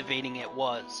captivating it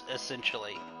was,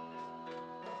 essentially.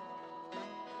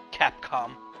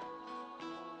 Capcom.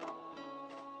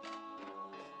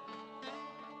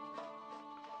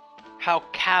 How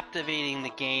captivating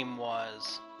the game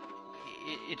was.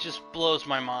 It just blows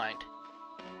my mind.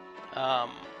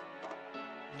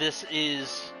 This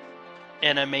is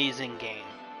an amazing game.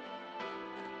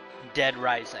 Dead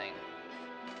Rising.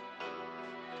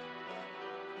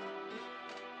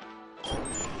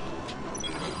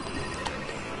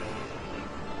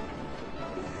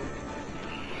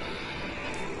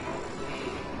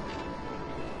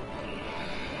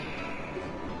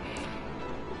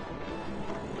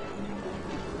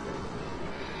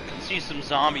 See some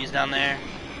zombies down there.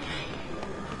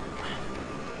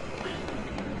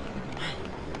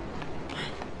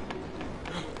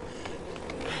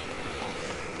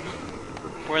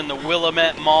 We're in the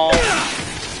Willamette Mall. I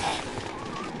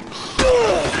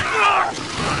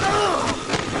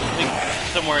think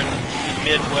somewhere in the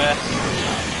Midwest.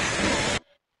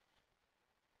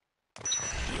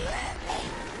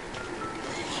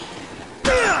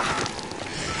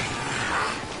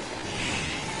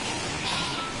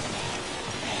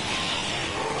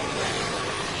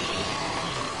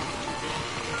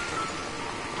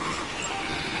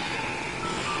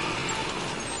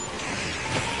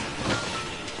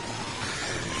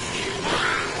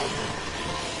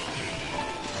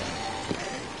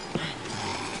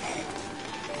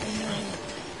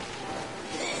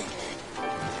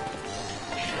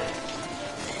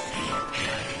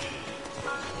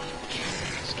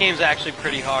 This game's actually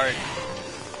pretty hard.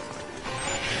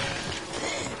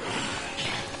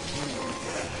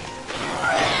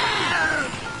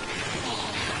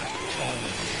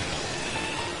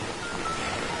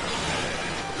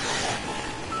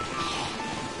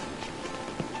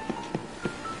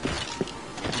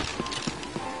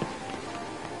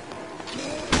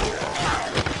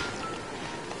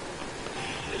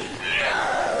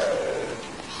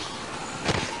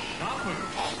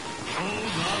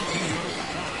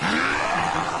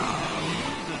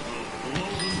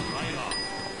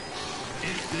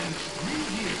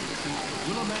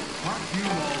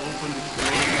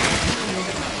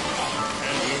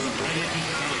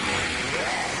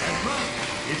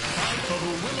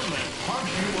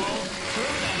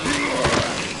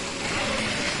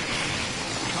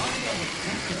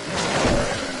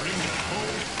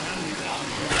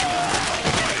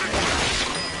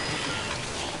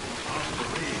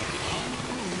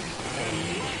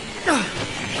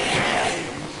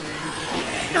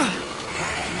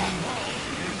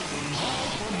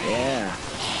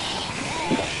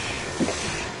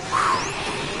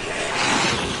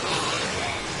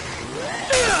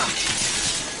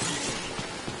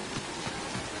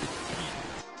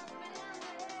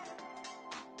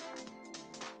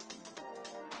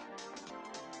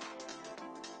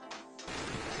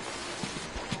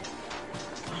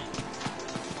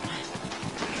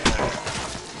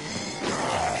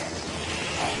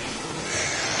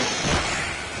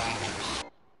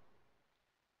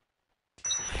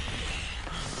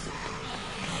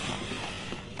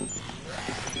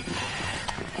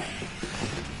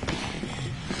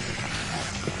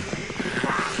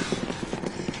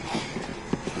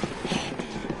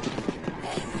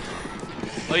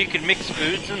 Oh, you can mix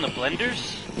foods in the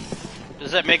blenders?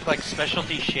 Does that make like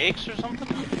specialty shakes or something?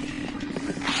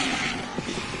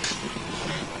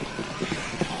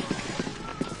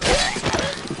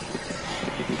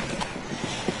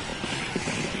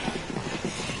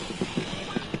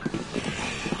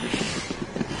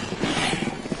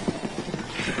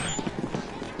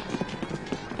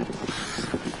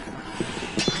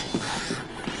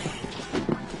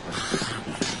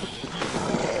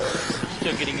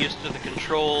 Still getting used to the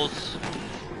controls.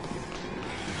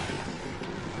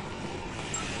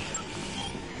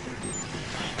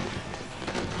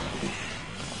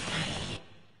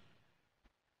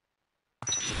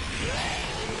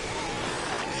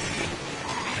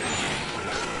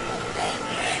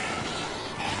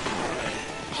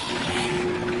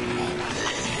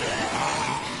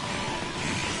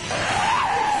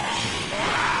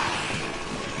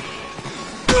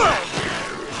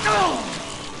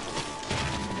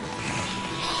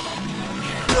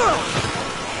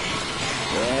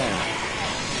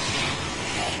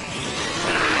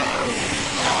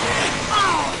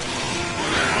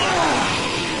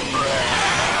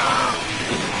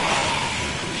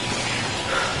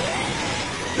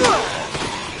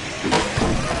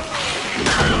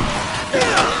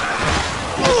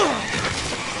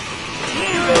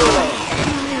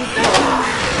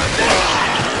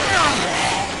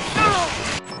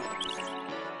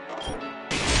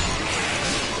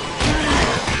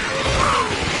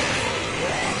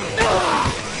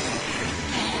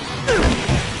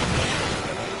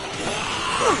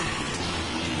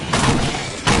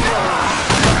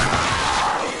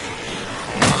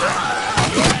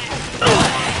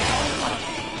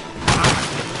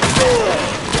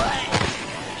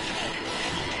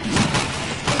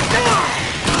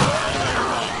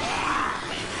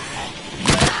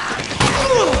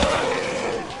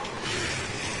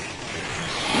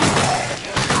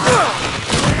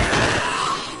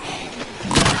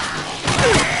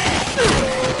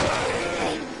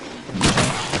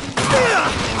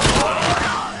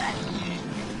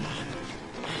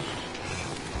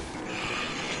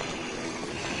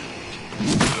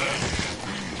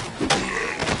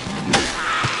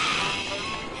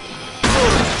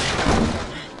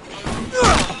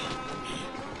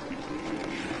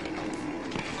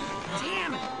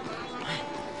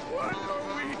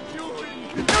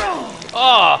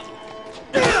 Oh!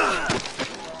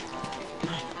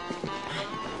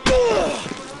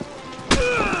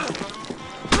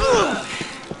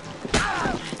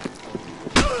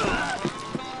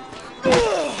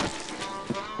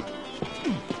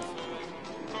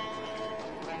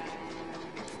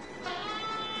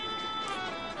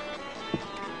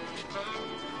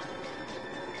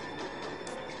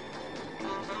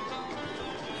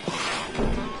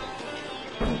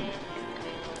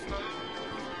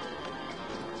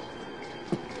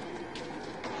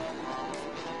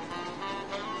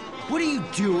 What are you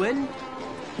doing?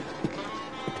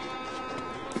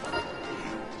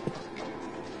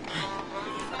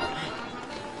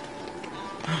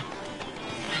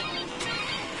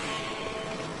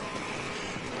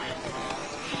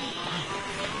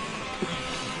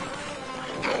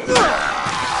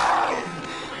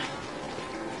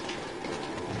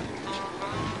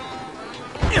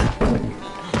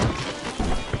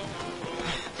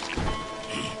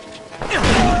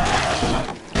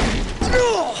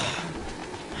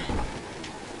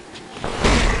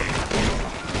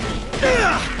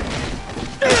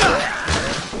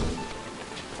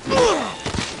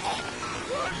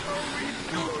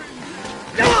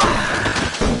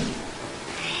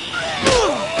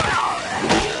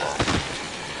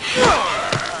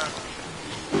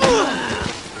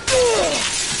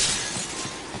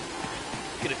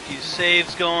 Get a few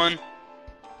saves going.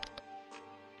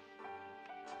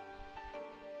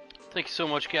 Thank you so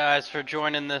much, guys, for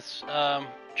joining this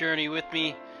journey with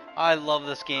me. I love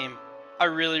this game. I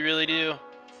really, really do.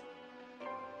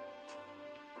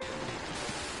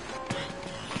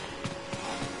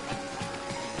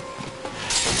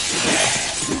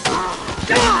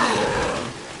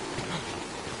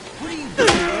 What are you doing?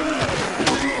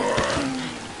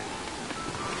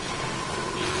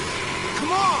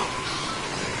 Come on!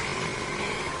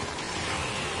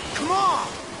 Come on!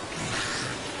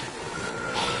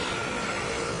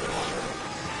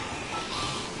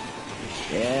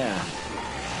 Yeah.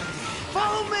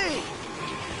 Follow me!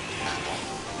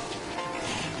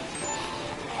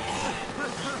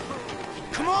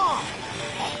 Come on!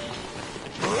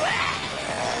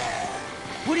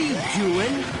 What are you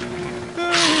doing?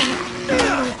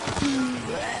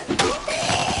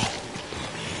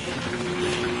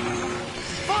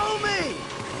 Follow me!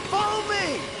 Follow me!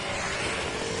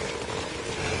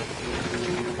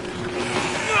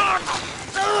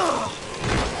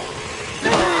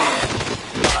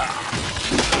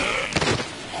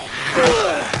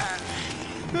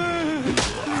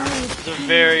 It's a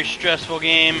very stressful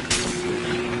game.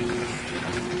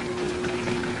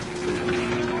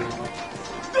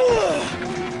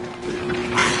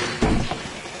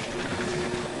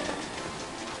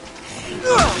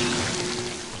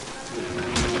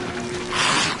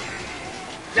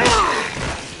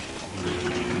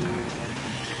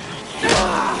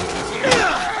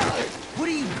 What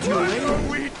are you doing? What are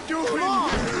we doing?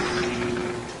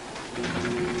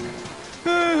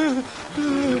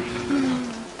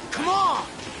 Come on!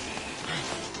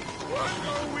 What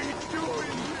are we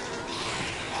doing?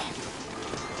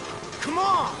 Come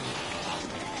on!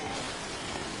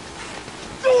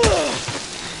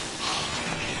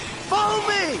 Follow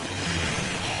me!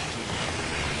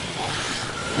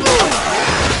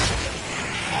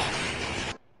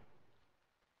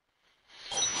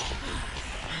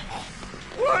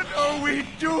 What are we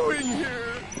doing here?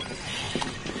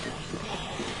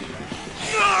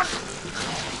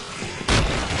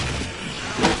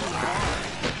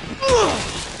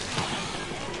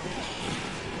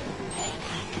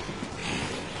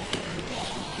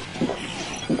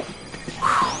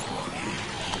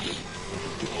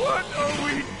 What are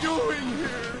we doing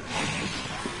here?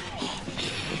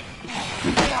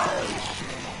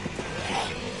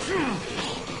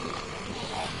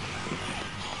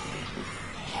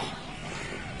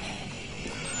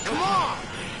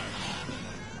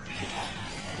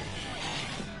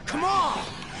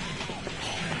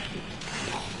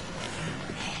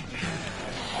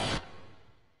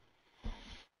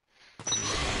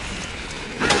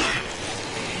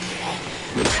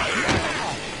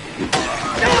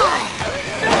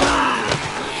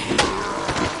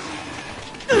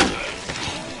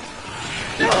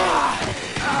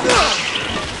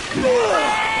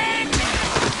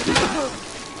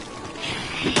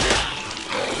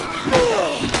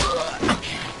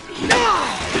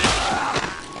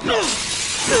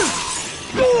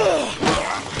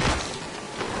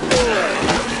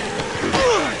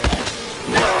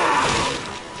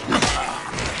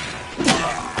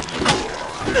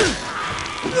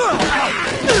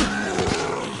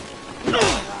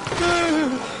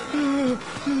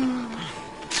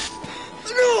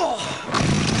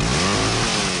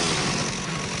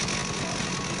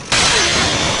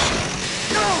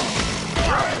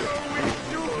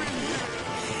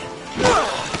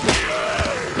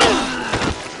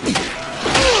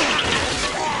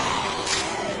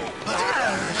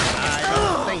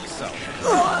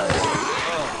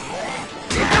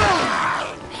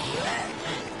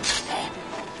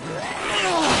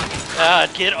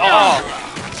 Get off!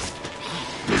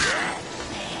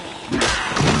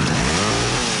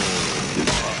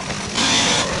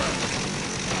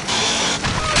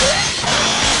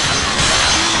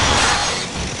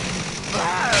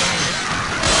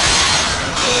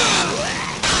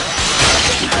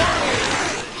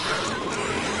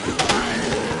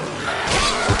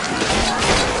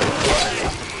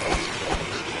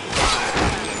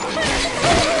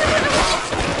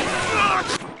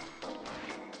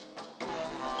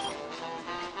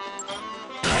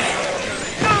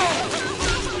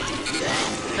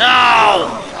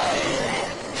 No!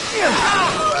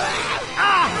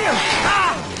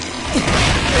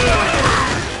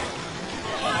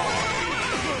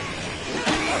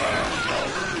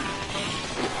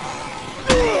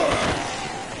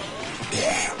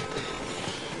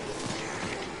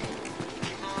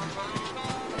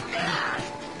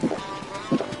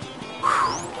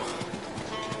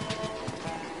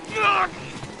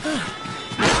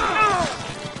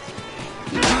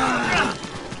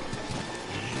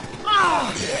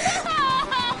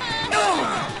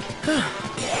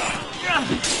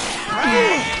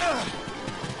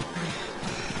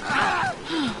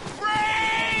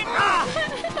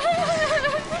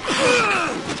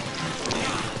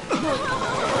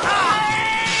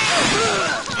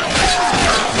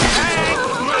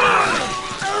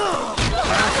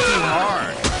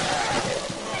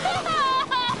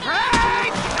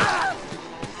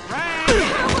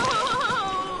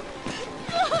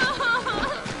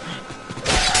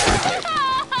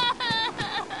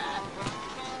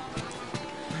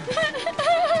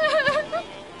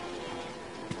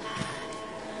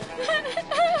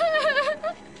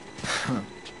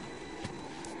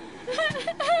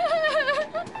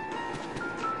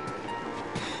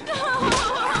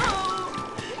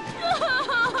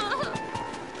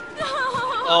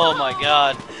 Oh my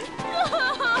god.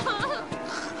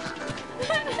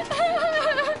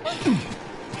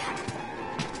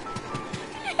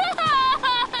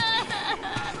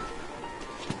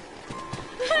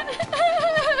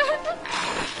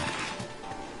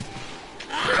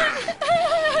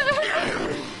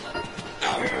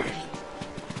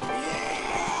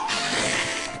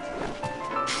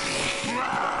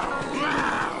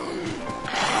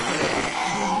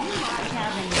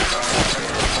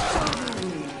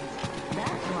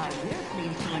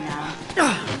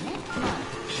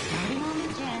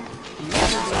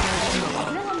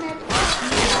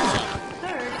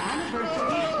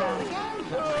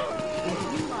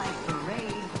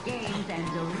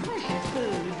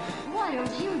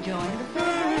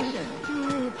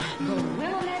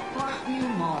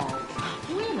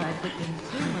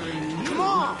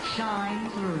 Shine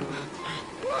through.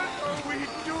 What are we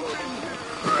doing?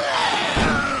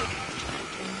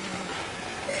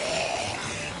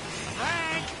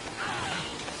 Frank!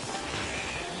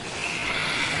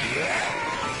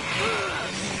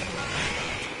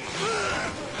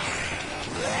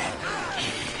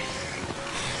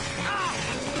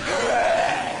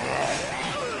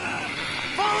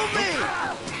 Follow me!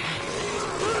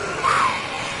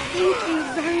 Thank you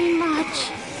very much.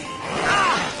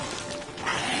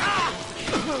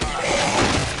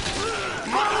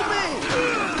 Follow me!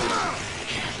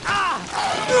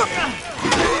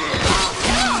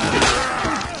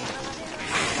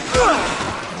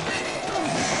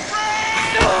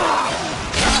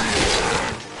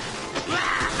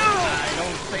 I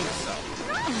don't think so.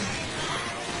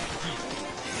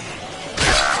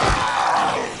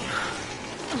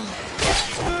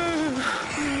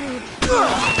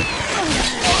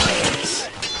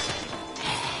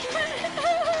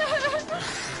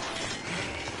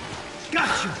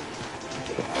 Got you!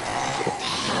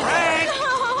 Frank!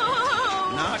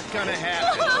 Not gonna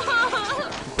happen.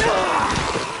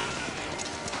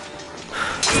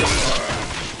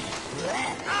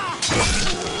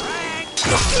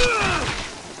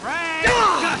 Frank!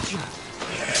 Got you!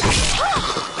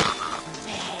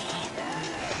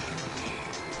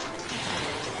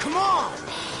 Come on!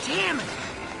 Damn it!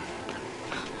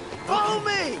 Follow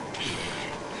me!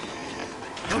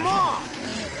 Come on!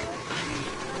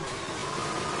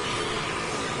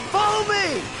 Follow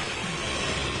me!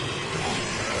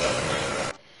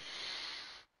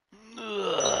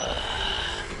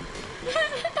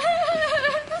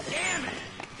 Damn it!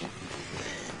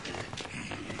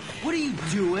 What are you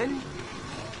doing?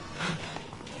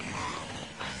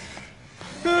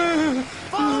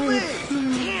 Follow me!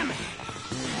 Damn it!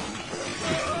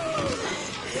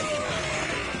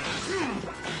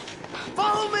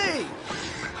 Follow me!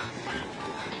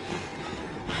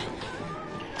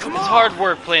 hard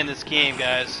work playing this game,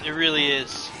 guys. It really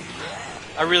is.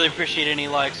 I really appreciate any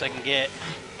likes I can get.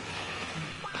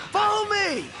 Follow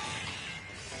me!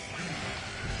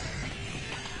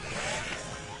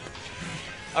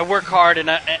 I work hard and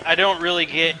I don't really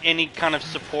get any kind of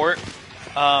support.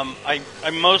 I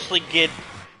mostly get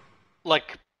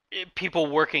like people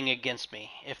working against me,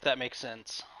 if that makes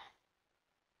sense.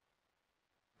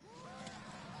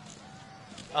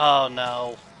 Oh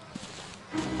no.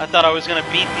 I thought I was gonna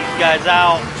beat these guys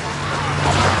out.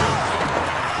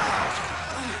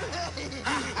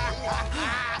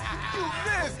 You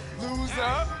missed,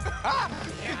 loser.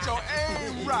 Get your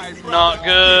aim right, brother. Not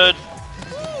good.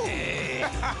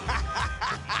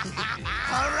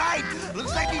 All right,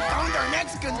 looks like we found our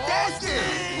next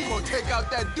contestant. We're gonna take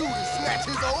out that dude and snatch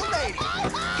his old lady.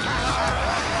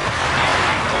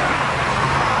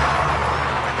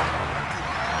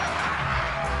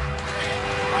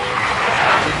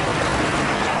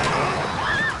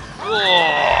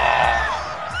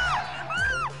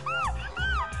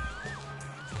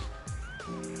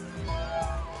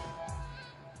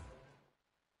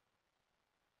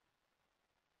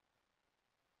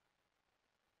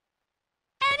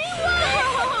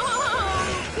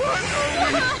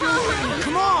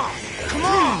 Come on! Come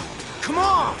on! Come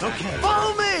on! Okay.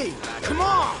 Follow me! Come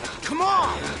on! Come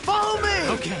on! Follow me!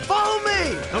 Okay. Follow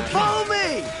me! Okay. Follow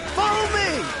me! Follow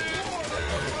me!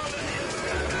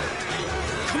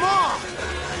 Come on!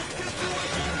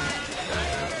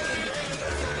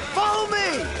 Follow me!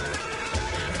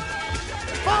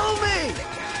 Follow me!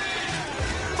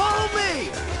 Follow me!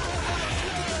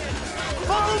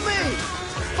 Follow me!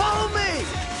 Follow me!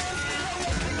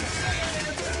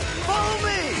 Follow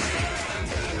me!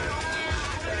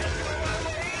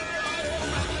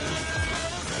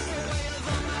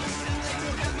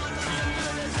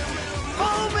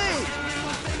 Follow me!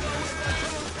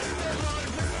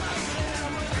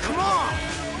 Come on!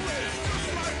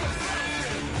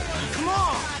 Come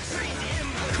on!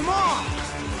 Come on!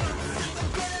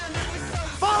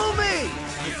 Follow me!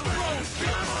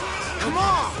 Come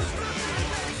on!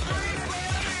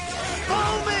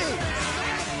 Follow me!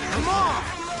 Come on!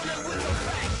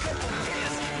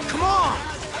 Come on!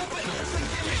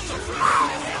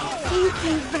 Thank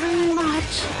you very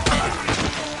much.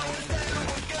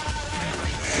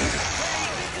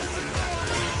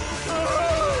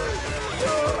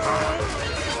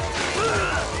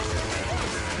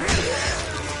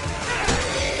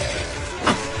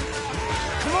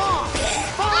 Come on!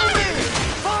 Follow me!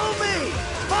 Follow me!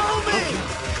 Follow me!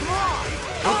 Come on!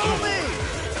 Follow me!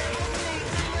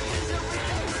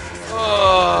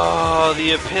 Oh, the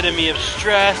epitome of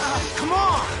stress. Come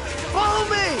on! Follow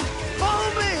me! Follow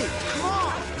me! Come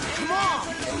on! Come on!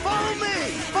 Follow me!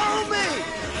 Follow me!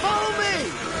 Follow me!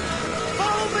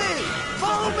 Follow me!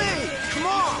 Follow me! Come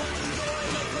on!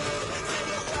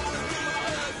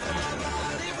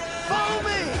 Follow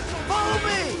me! Follow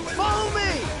me! Follow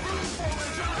me!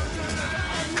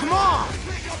 Come on!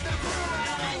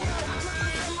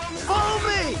 Follow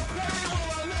me!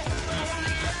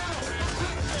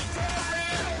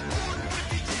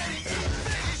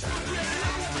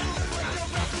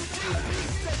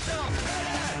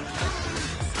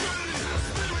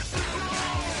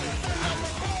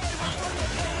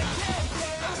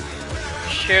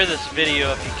 Share this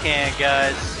video if you can,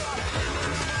 guys.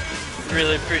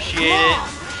 Really appreciate it.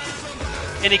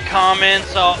 Any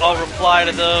comments, I'll reply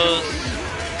to those.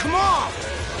 Come on!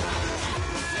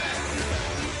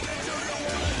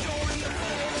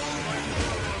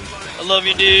 I love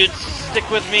you, dudes. Stick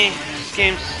with me. This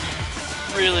game's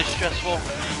really stressful.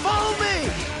 Follow me!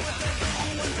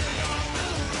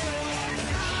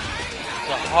 It's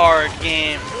a hard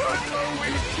game.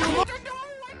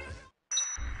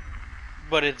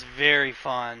 But it's very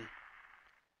fun.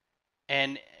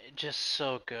 And just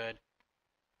so good.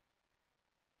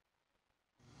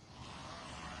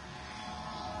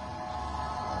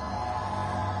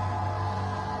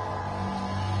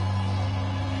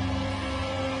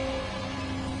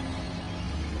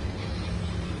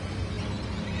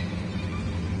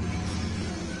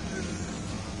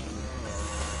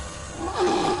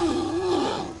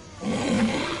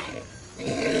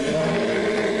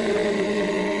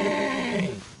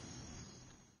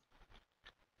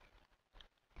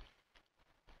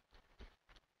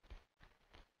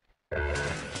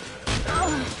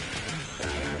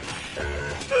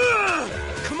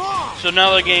 So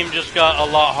now the game just got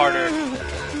a lot harder.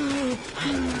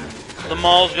 The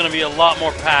mall's gonna be a lot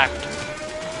more packed.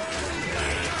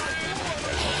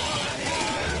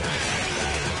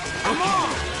 Come on!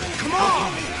 Come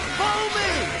on! Follow me!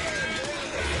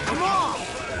 Come on!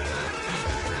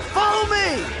 Follow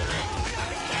me!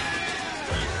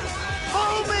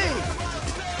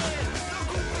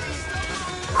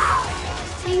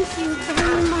 Thank you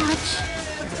very much.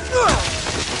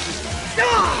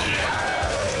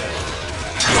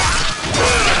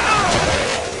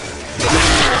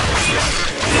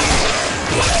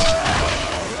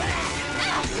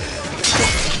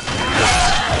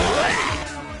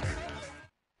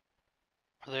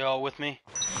 Are they all with me?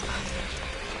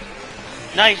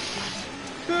 Nice!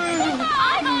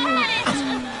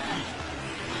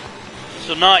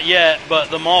 So not yet, but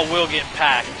the mall will get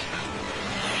packed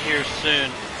here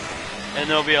soon. And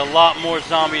there'll be a lot more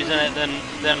zombies in it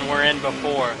than were in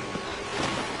before.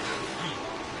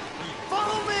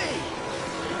 Follow me!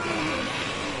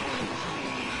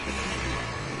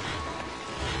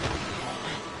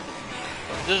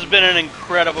 This has been an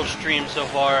incredible stream so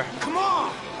far. Come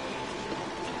on!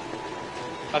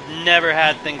 I've never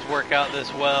had things work out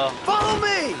this well. Follow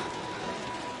me!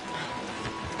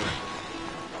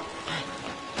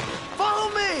 Follow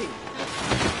me!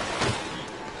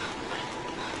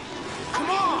 Come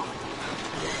on!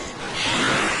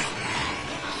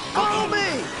 Follow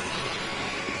me!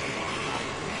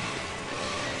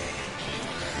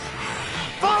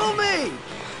 Follow me!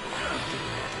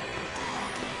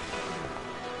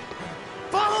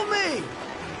 Follow me!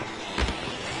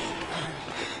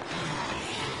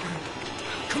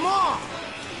 Come on!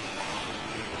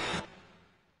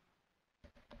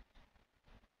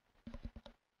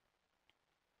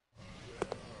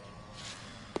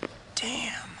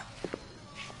 Damn.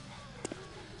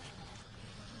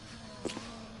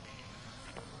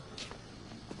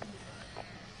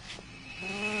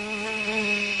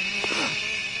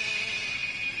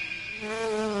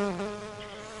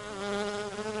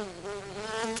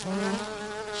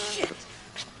 Shit.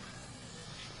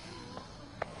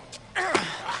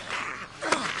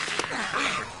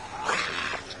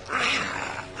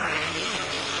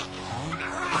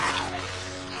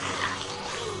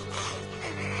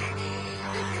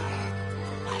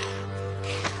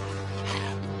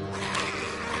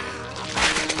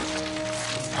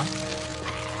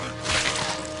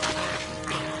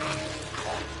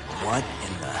 What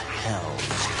in the hell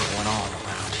is going on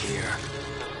around here?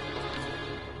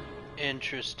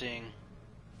 Interesting.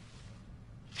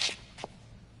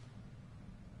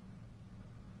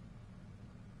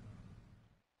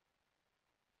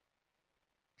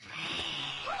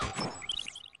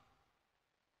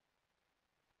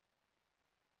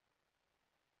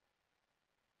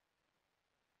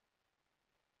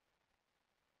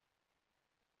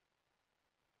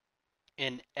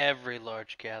 In every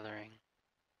large gathering.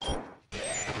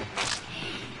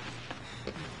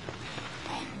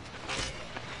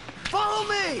 Follow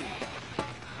me!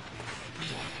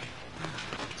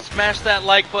 Smash that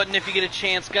like button if you get a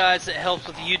chance, guys. It helps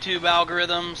with the YouTube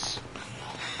algorithms.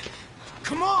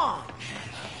 Come on!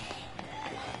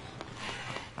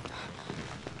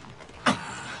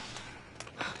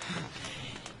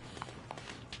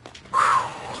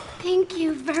 Thank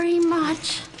you very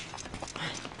much.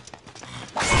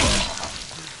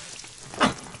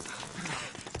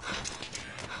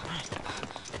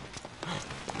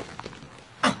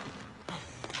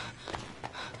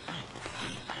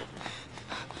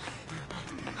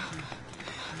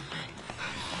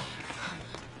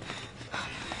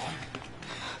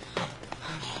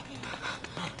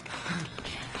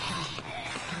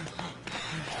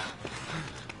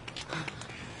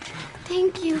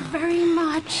 Thank you very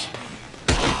much.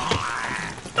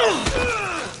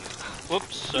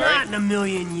 Whoops, sorry. Not in a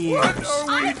million years. What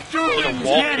are we doing? Did a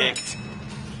wall kick.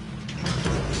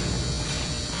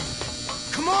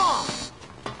 Come on!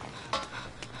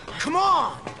 Come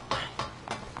on!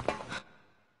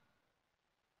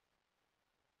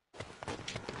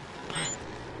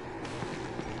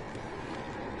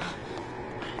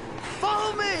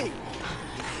 Follow me!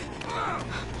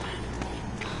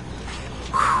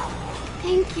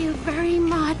 Thank you very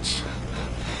much.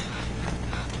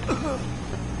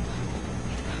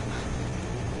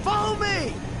 Follow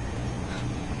me!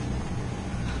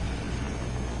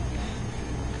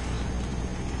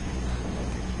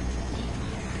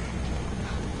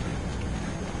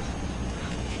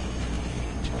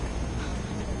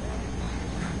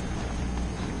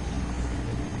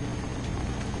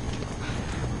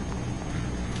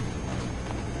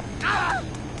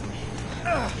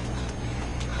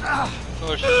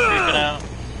 Oh, she's creeping out.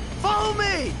 Follow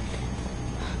me!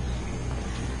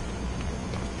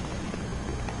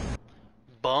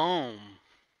 Boom.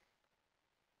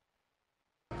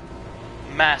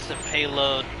 Massive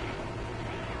payload.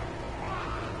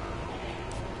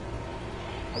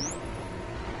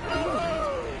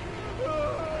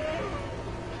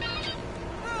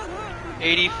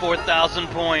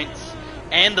 $84,000 points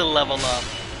and a level up.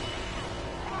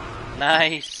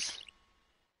 Nice.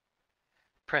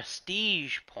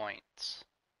 prestige points.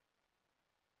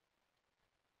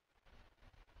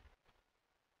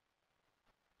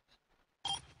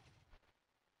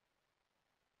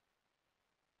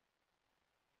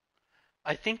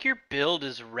 I think your build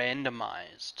is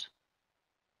randomized.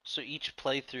 So each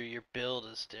playthrough, your build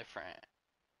is different.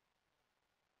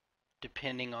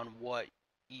 Depending on what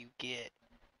you get.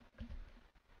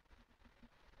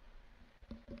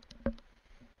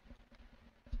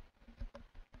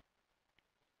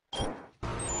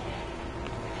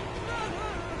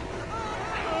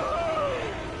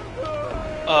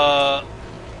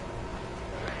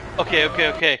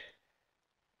 Okay.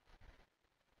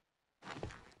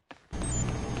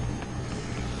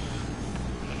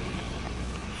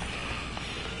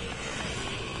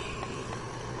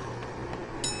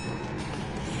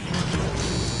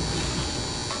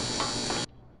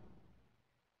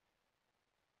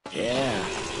 Yeah.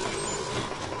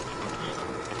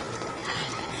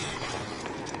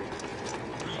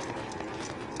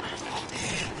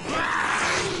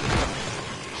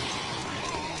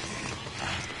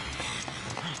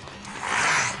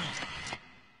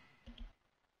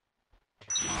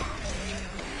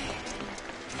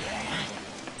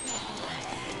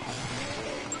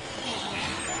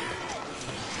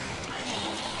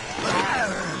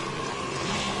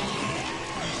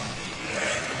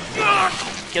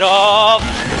 Get off!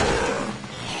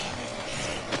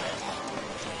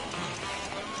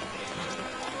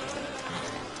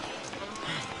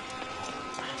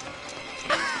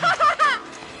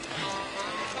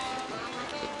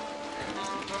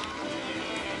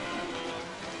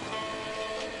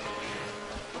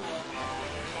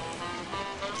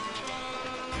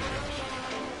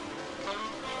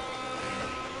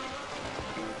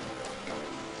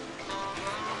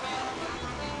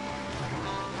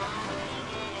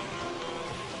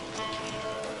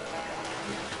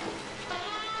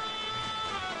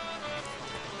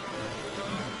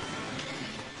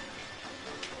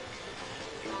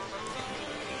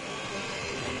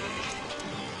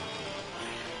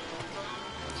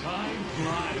 Time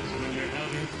flies when you're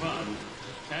having fun,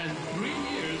 and 3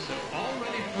 years have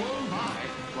already flown by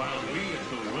while we at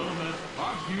the Willamette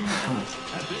Parkview Mall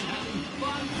have been having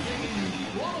fun bringing you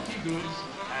quality goods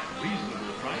at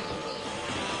reasonable prices.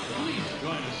 Please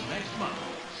join us next month,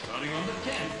 starting on the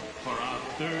 10th, for our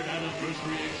 3rd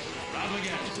anniversary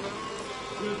extravaganza.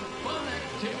 With fun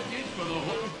activities for the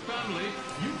whole family,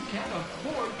 you can't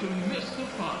afford to miss the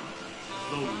fun.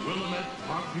 The Willamette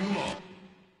Parkview Mall.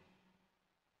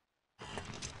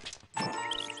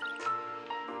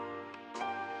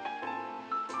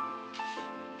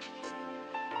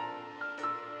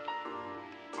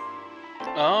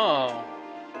 Oh.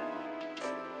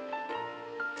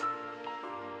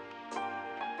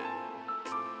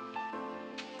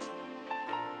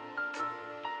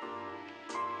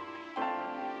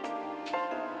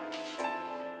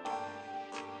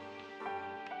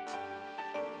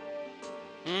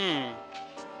 Hmm.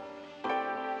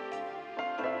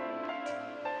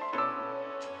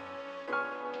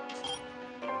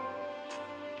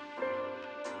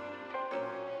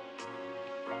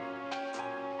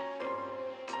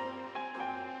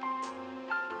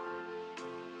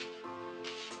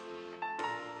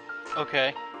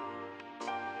 Okay.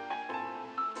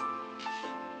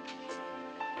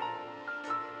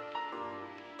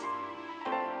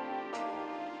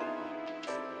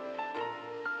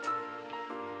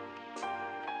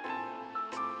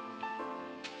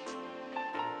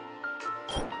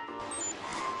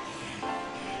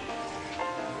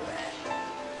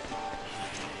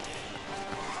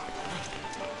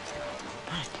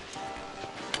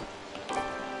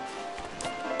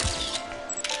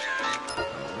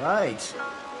 Right.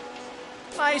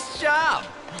 Nice job.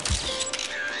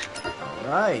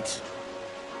 Right.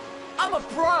 I'm a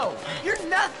pro. You're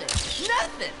nothing.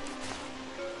 Nothing.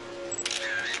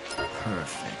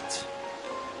 Perfect.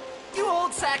 You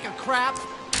old sack of crap.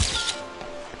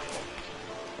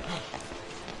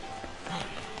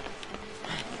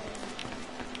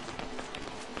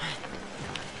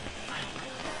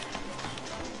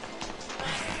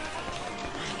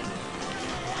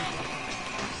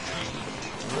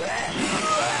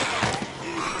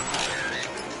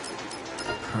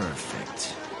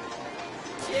 Perfect.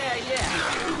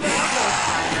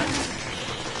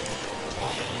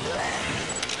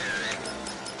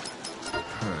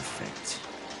 Perfect.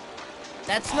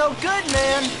 That's no good,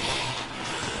 man.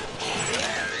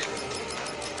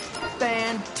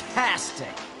 Fantastic.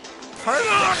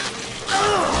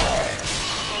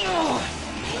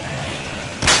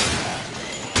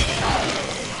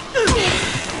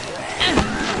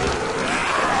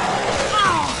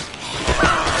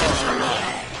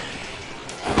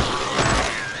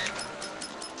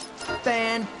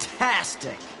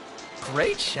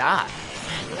 Great shot.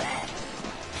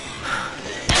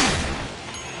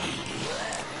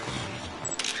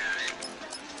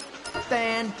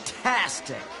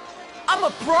 Fantastic. I'm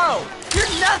a pro. You're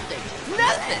nothing.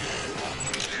 Nothing.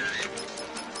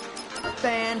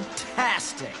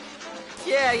 Fantastic.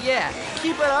 Yeah.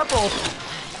 Keep it up, old...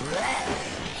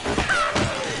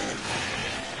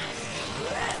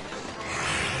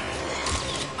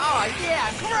 Oh,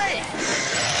 yeah, great.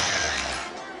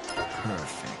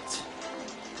 Perfect.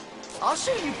 I'll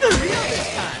show you for real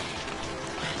this time.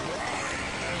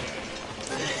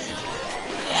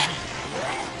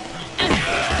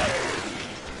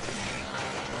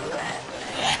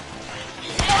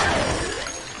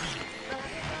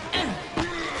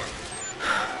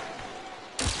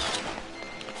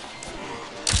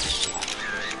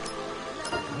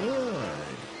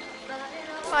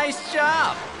 Nice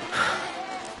job.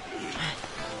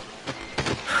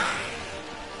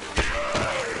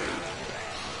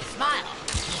 Smile.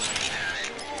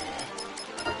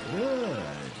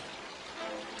 Good.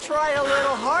 Try a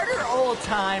little harder,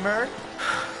 old-timer.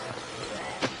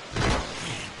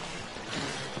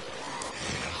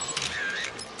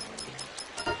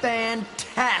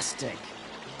 Fantastic.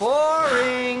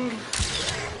 Boring.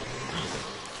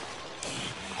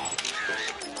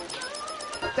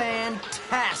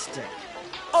 Fantastic.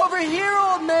 Over here,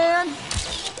 old man.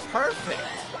 Perfect.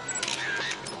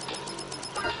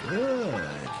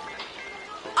 Good.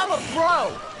 I'm a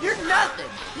pro. You're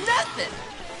nothing. Nothing.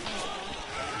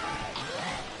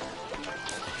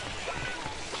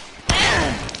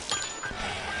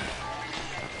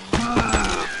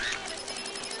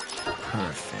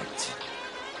 Perfect.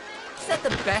 Is that the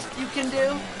best you can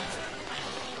do?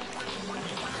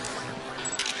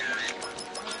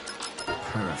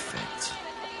 Perfect.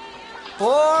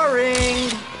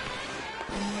 Boring.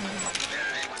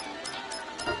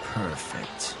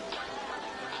 Perfect.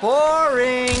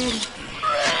 Boring.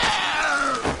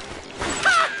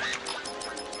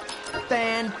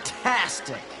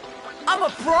 Fantastic. I'm a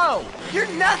pro. You're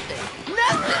nothing.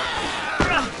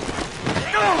 Nothing.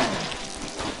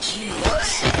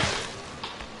 Jesus.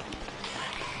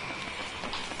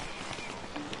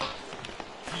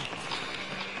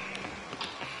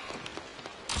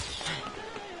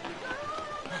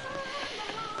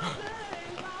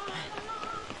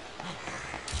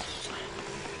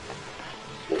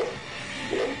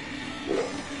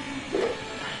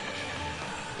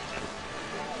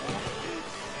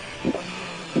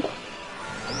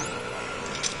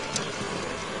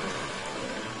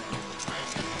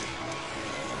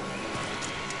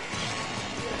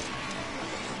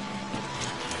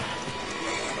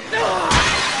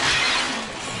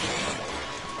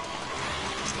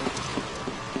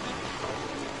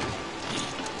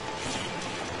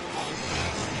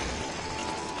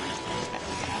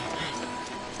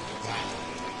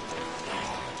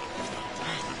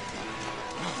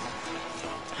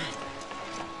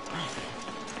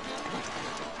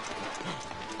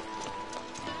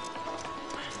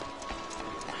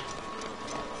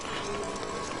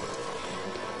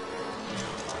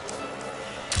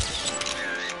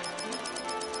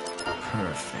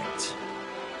 Perfect.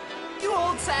 You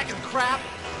old sack of crap.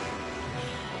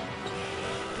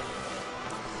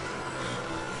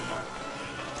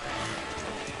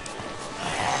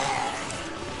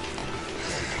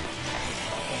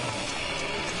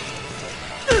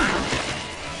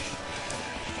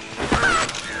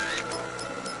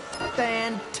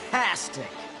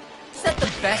 Fantastic. Is that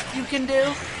the best you can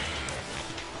do?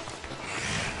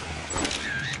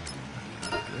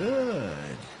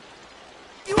 Good.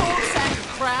 You old sack of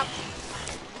crap.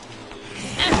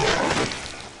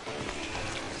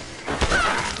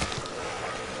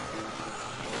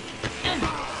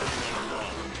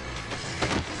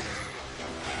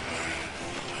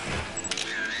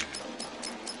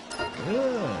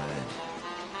 Good.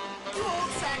 You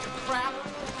old sack of crap.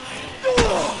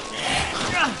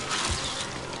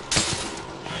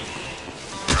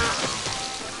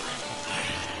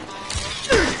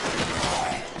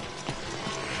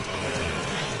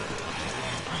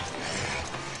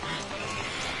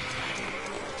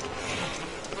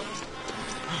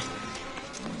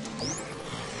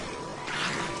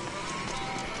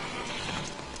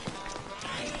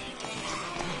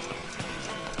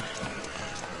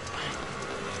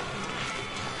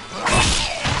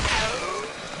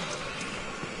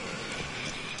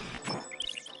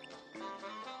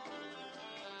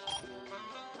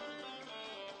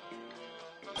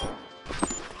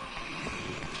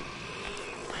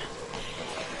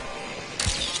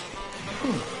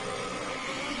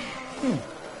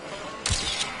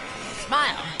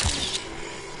 Smile.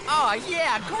 Oh,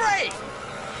 yeah, great.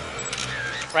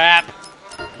 Crap.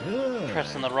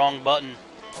 Pressing the wrong button.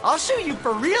 I'll shoot you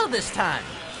for real this time.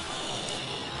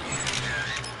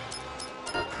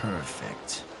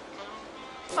 Perfect.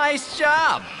 Nice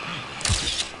job.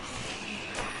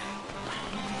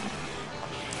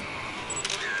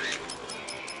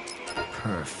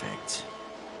 Perfect.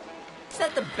 Is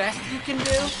that the best you can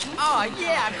do? Oh,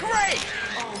 yeah, great.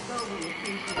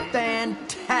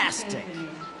 Fantastic.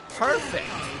 Perfect.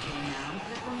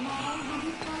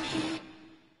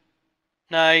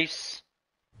 Nice.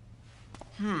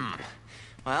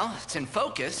 Well, it's in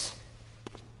focus.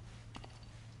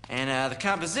 And, the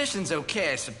composition's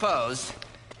okay, I suppose.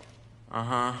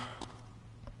 Uh-huh.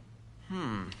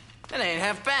 That ain't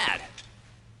half bad.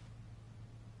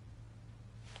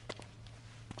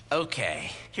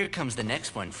 Okay, here comes the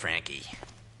next one, Frankie.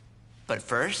 But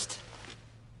first,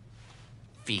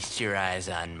 feast your eyes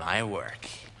on my work.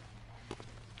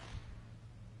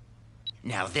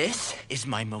 Now this is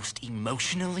my most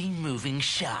emotionally moving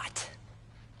shot.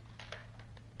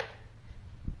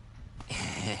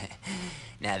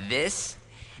 Now this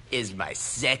is my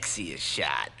sexiest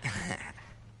shot.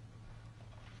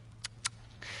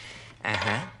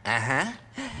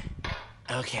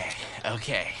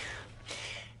 Okay.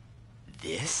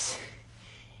 This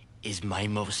is my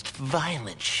most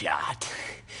violent shot.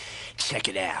 Check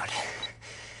it out.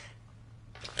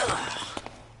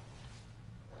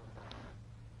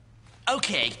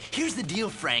 Okay, here's the deal,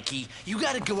 Frankie. You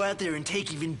gotta go out there and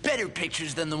take even better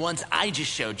pictures than the ones I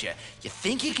just showed you. You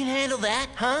think you can handle that,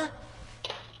 huh?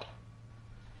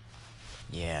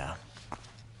 Yeah.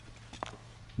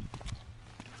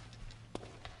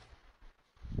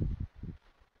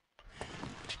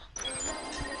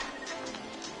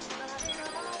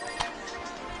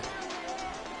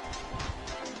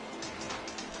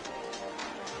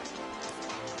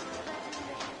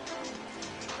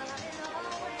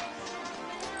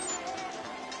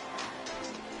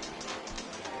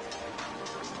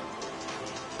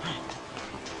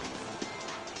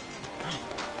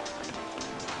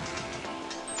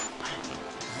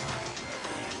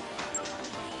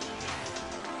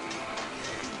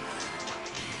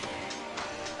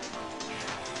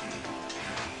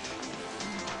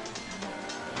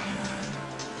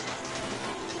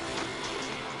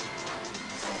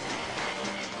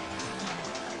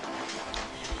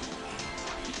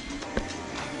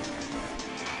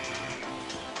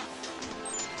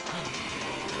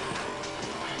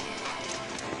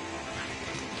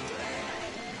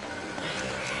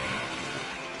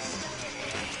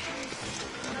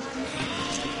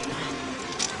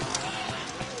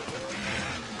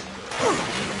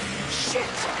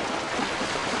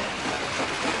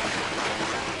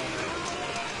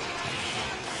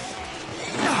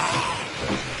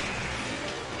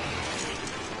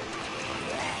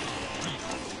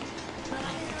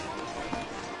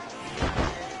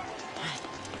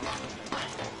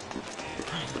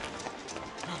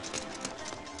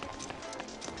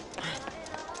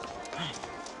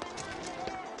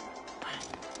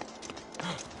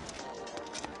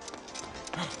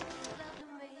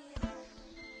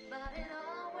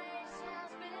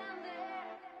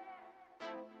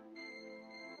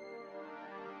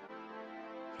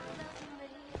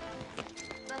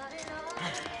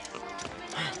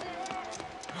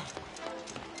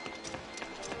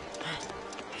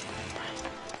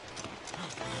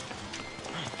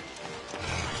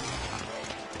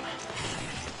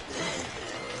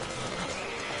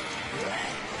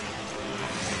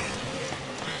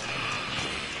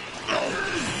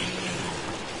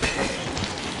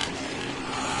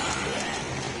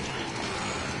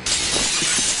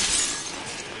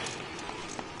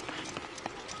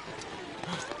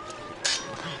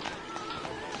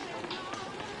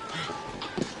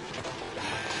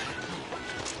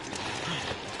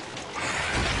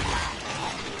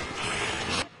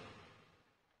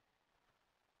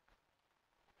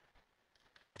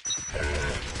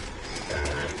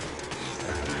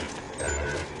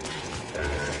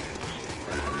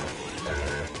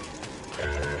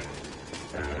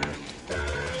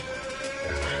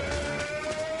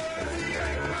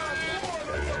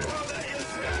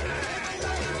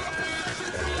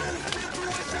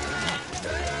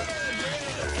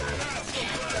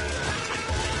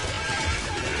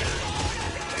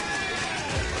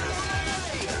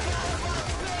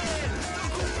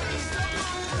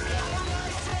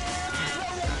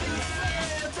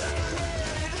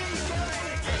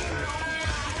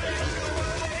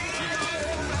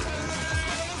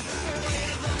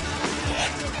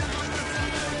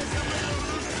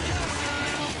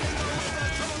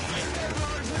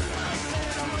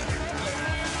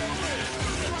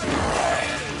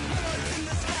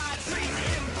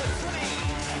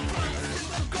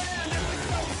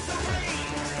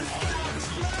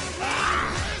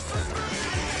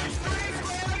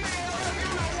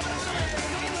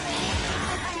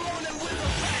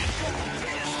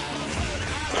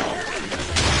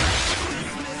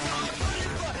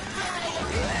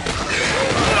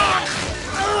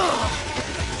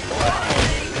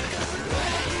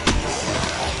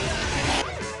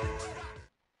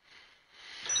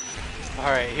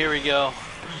 we go.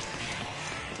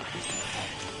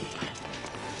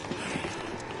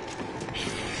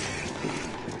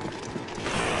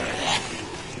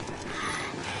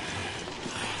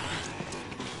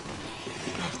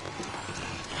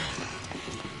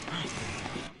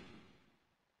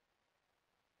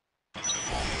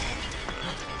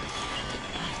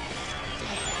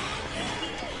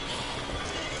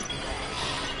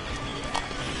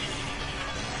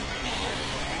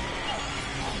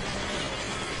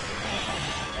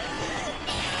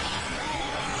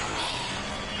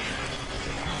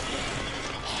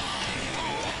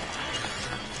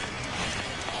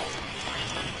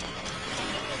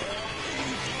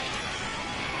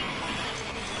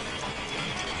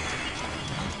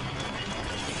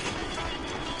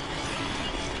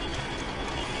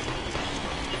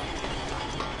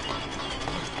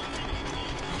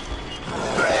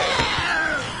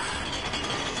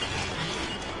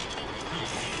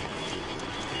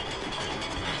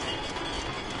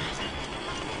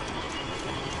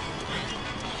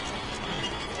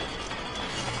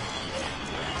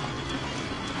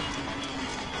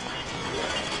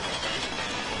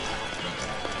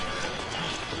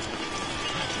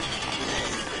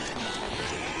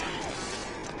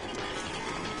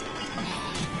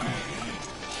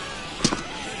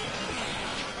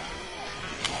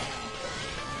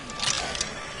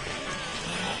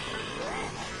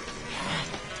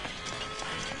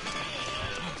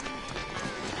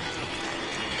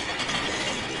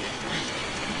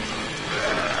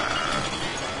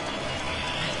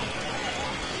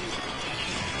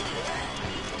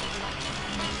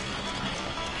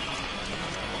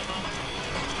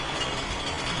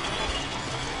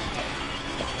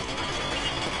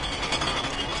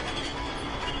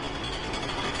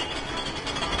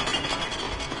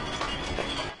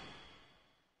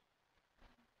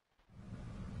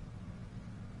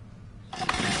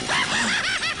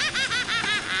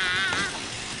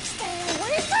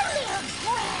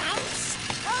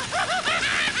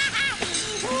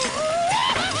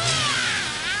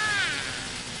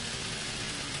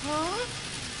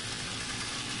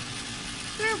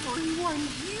 Everyone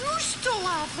used to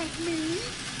laugh at me.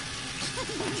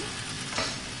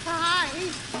 I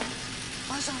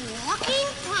was a walking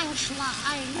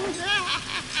punchline.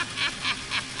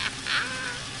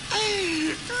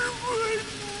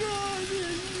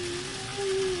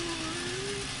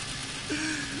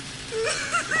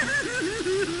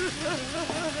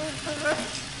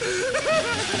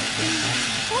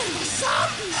 When the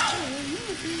zombies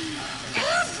came,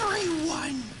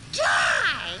 everyone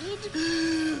died.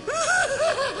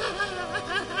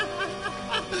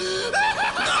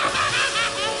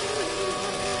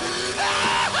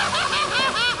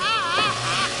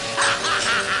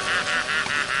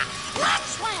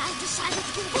 That's why I decided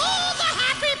to give all the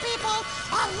happy people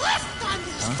a lift on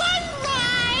this fun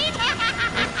ride.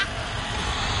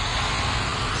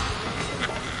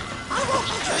 I won't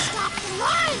let you stop the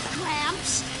ride,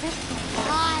 Gramps. If the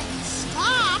ride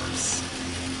stops,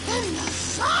 then the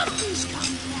zombies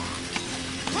come back.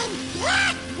 And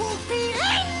that won't be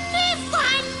any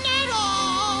fun at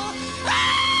all.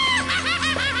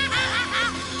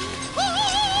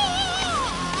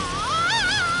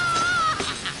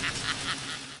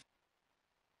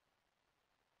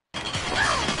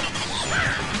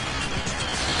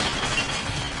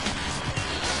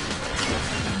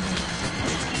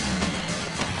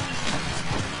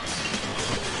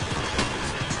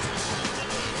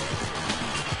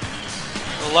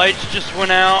 The lights just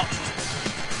went out.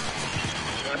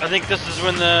 I think this is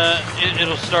when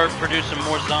it'll start producing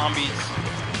more zombies.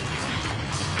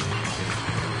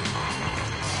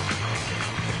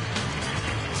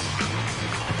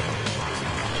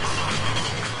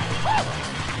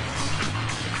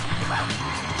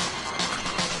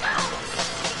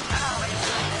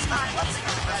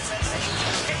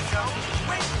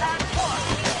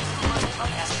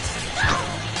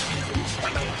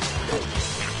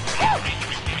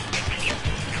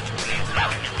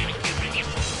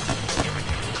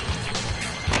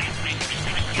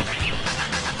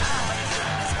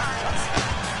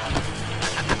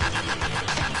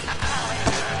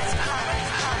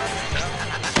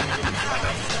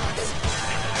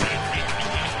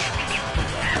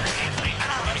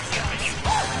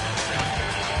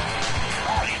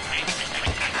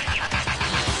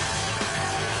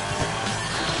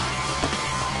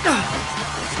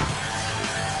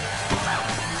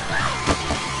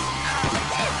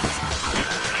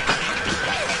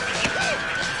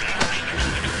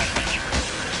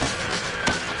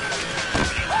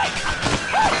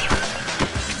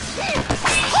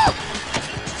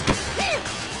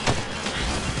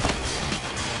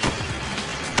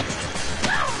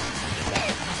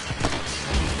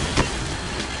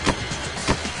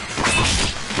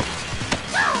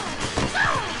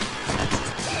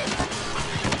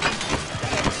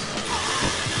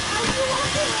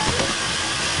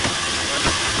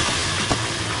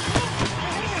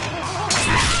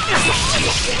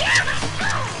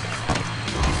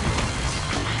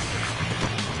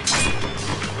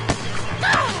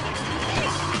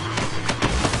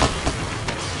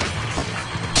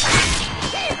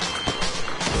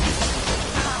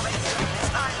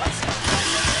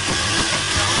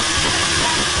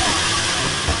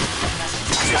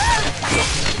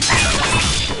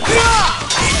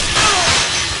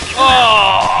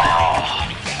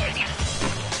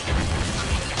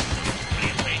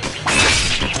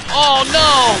 Oh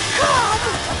no!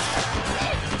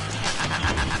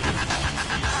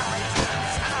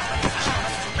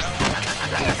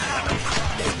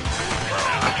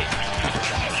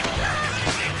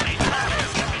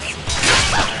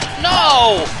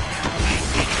 No!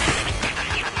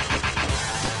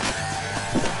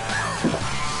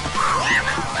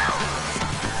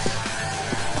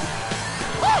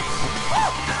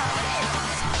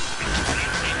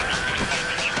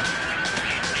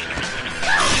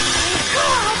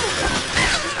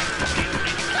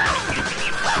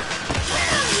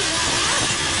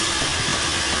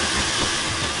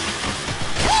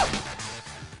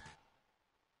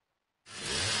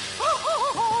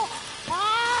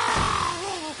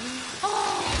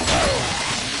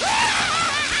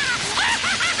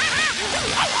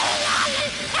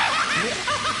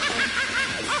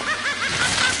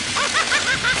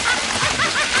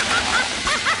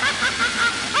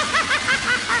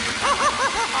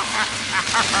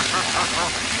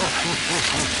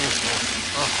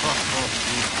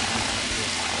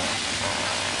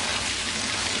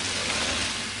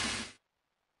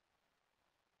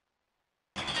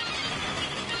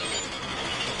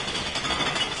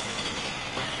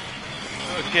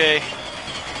 Okay.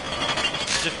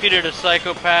 Defeated a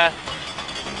psychopath.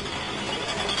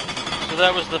 So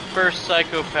that was the first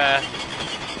psychopath.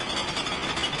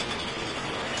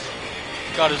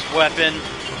 Got his weapon.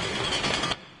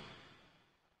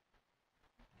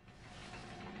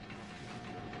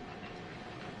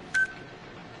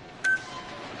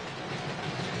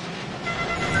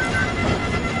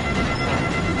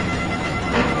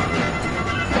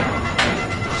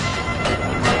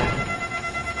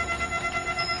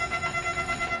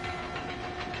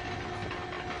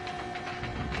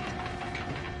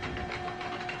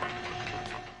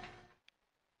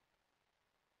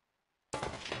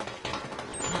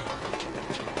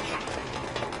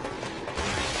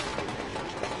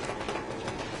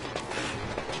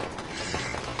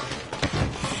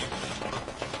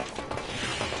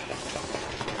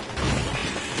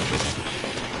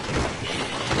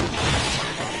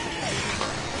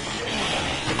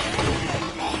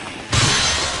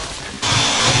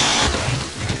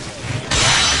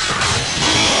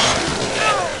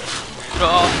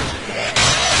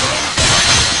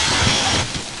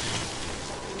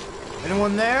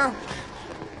 Anyone there?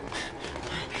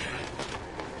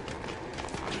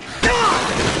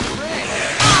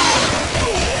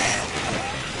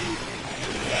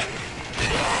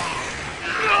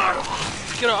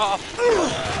 Get off!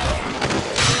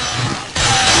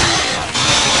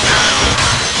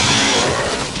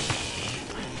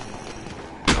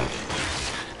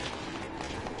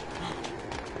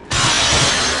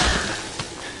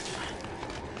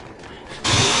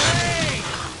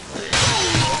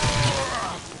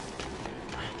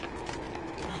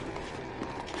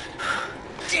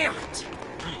 Damn it!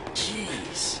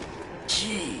 Jeez.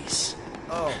 Jeez.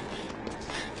 Oh.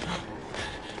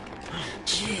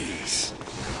 Jeez.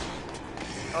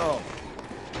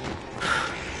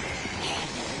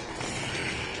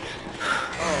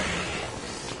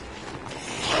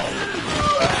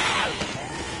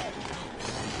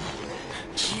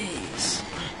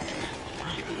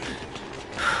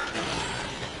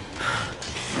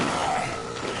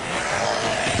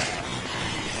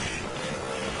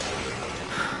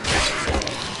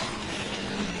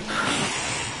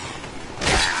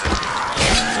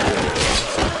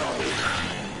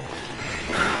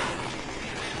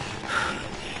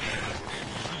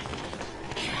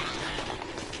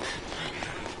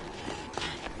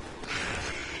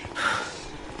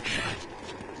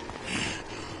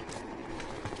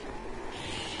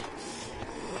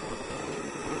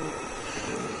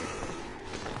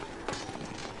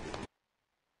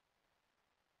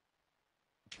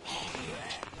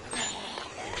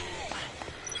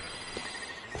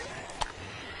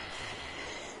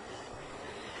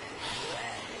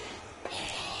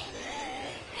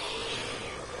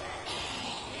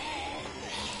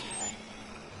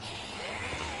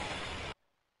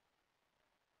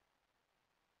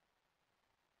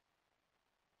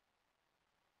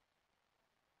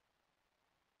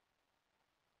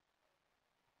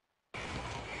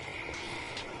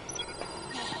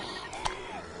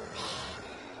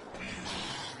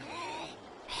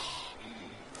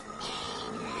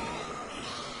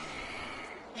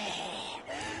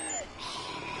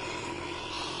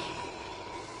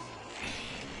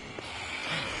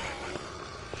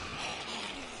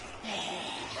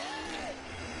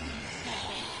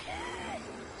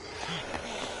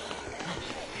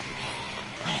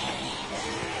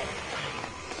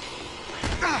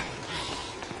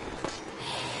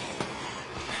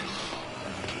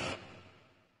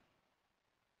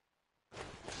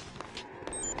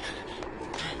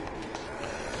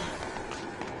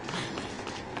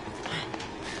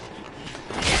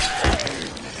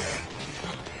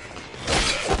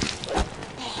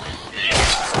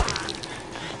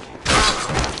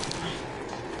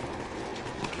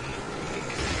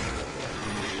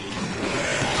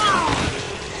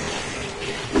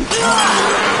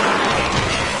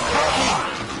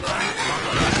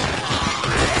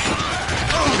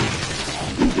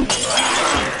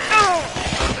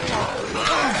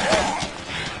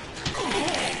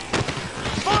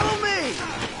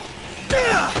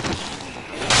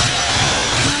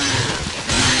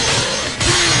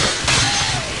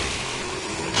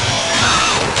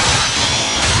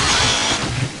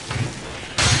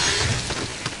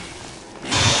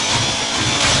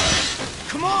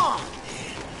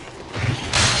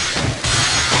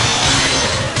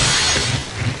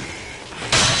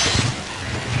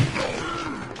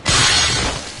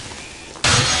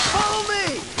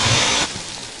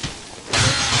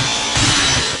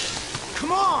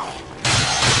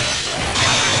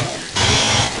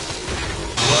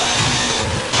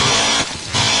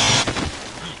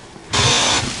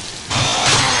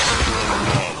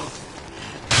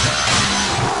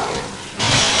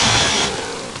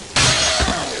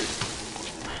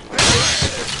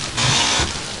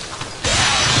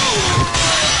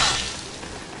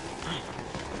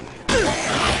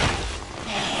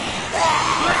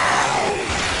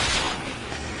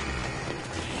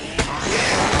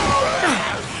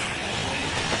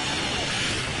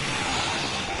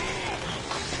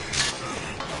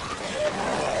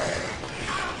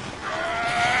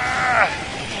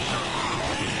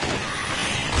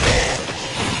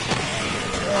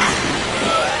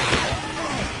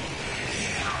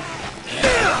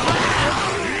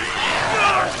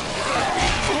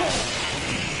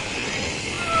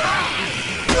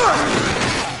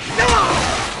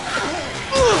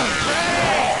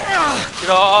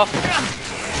 off.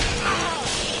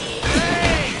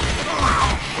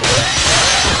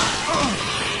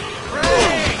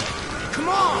 Come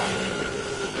on!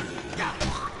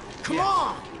 Come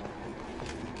on!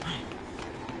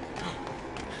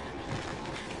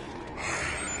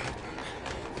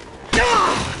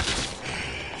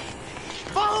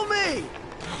 Follow me!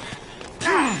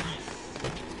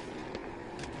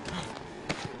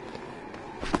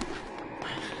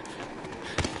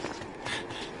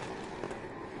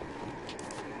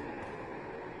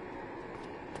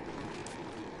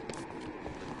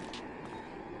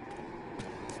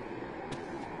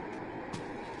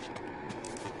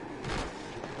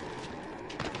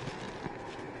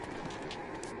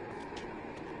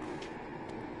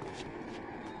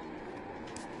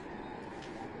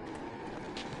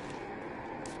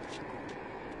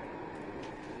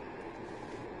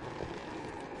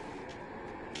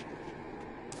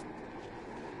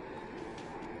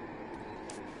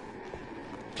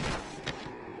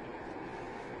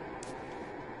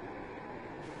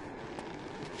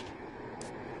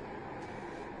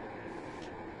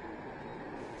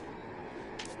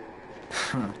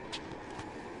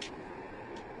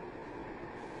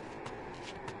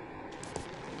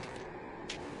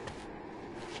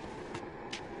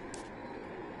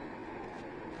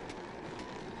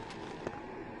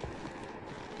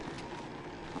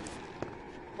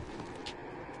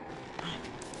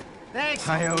 Thanks.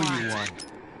 I owe you one.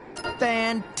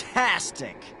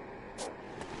 Fantastic.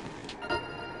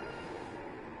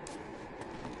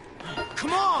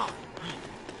 Come on!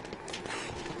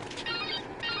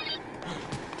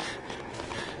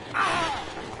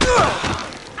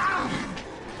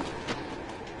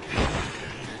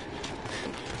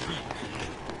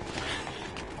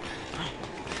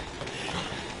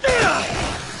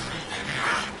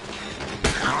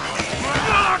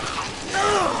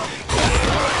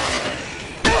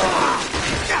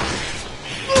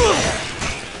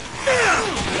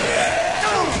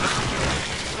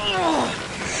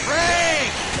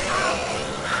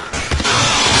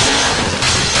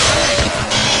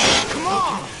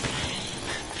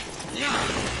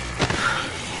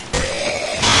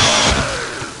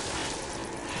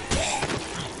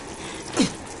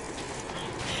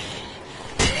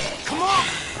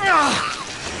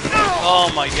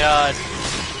 Oh my god.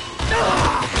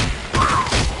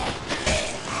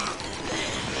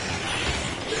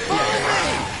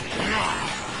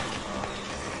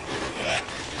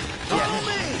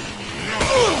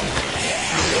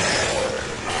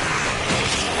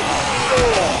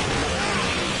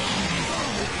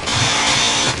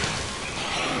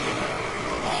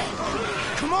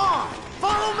 Come on!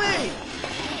 Follow me!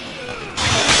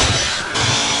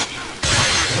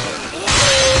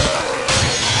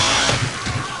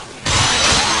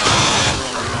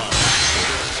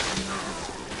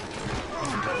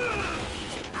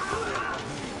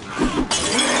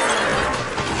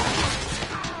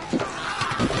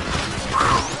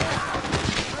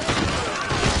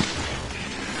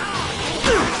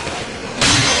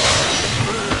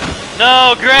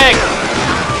 No, Greg!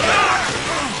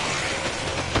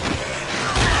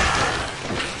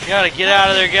 You gotta get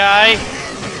out of there, guy.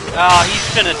 Oh,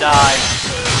 he's gonna die.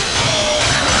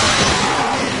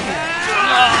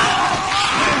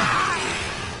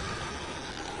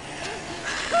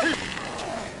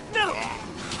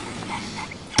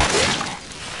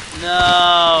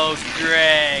 No,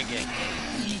 Greg.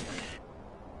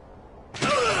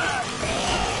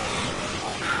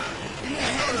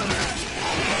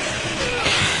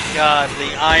 God,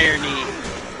 the irony.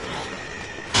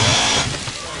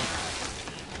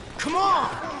 Come on!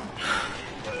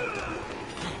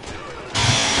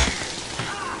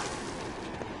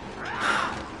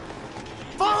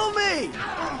 Follow me!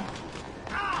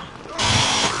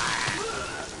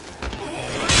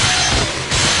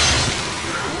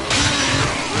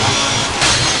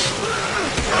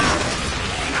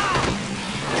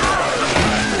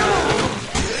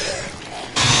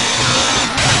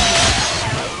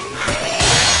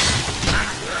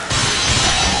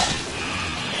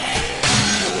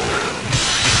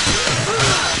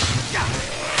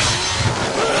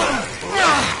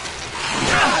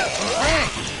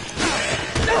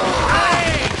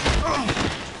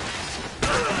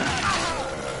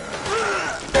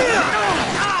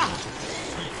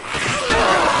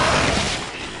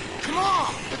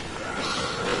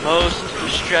 Most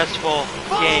stressful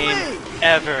game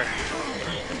ever.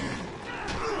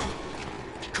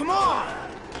 Come on!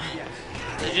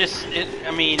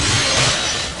 I mean,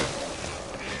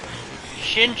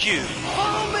 Shinju.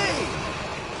 Follow me!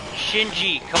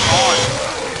 Shinji, come on.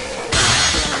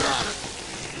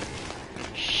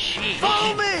 Sheesh.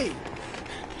 Follow me!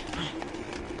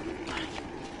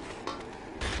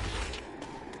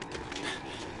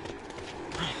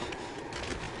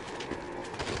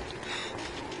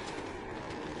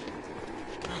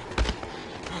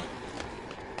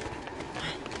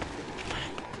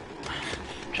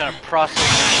 Trying to process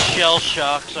the shell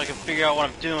shock so I can figure out what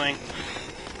I'm doing.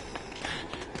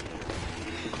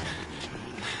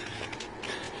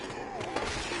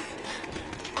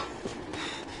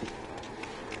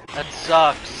 That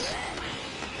sucks.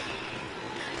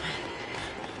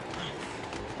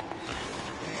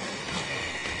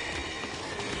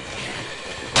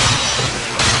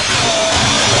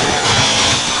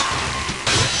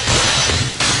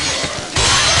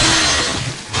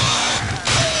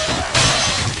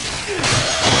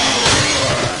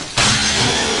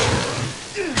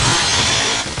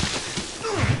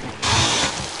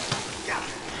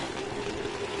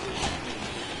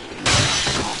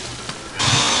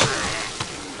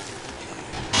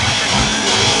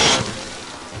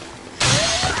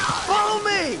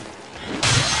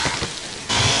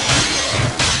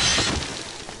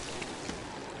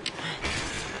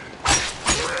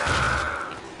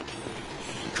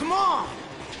 Come on!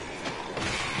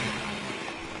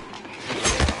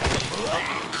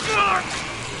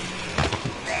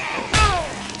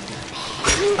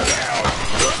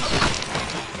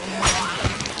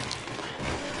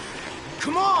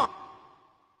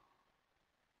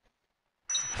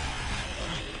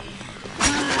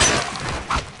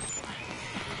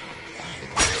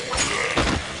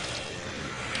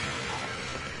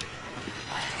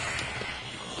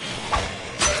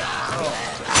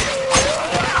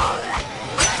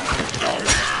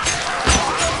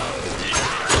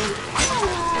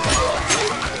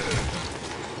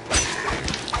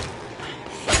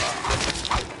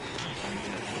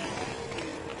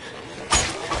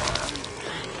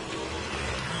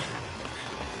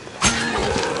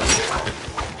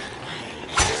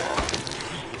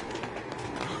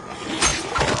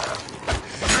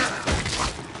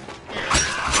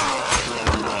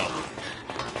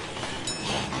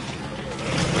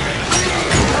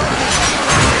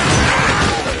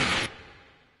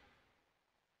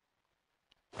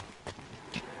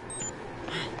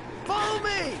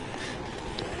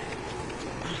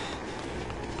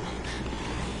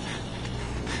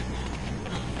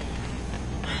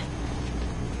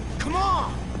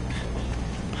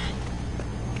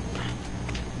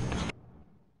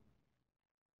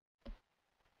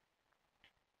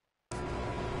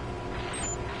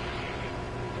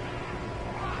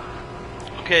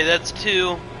 Okay, that's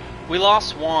 2. We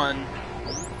lost 1,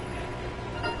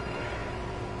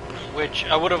 which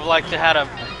I would have liked to had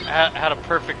a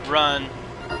perfect run.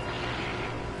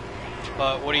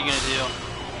 But what are you gonna do?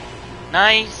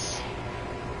 Nice.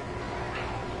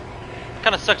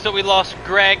 Kind of sucks that we lost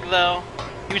Greg though.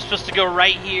 He was supposed to go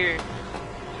right here.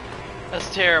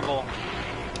 That's terrible.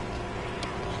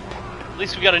 At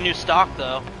least we got a new stock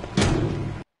though.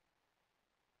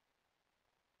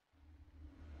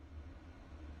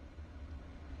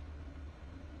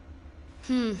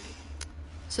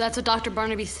 So that's what Dr.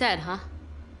 Barnaby said, huh?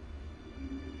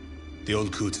 The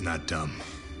old coot's not dumb.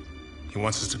 He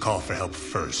wants us to call for help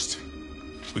first.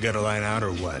 We gotta line out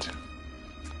or what?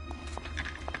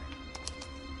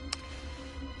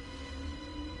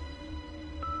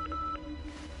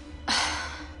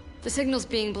 The signal's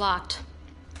being blocked.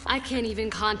 I can't even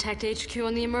contact HQ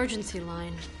on the emergency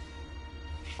line.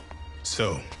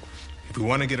 So, if we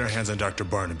want to get our hands on Dr.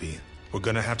 Barnaby, we're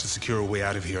gonna have to secure a way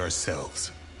out of here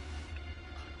ourselves.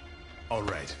 All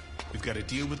right, we've got to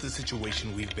deal with the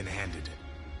situation we've been handed.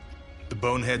 The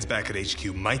boneheads back at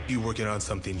HQ might be working on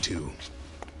something too.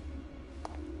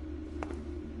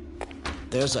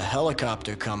 There's a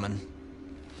helicopter coming.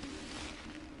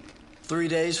 3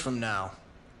 days from now.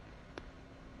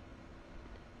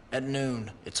 At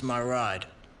noon, it's my ride.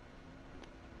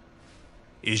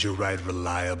 Is your ride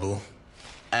reliable?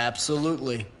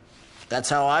 Absolutely. That's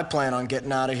how I plan on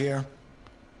getting out of here.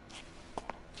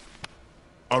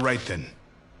 All right then.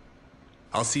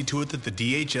 I'll see to it that the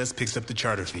DHS picks up the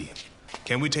charter fee.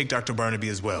 Can we take Dr. Barnaby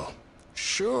as well?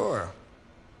 Sure.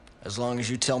 As long as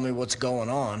you tell me what's going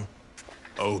on.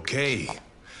 Okay.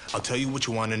 I'll tell you what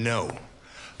you want to know.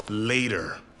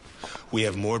 Later. We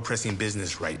have more pressing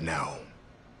business right now.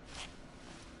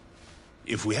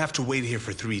 If we have to wait here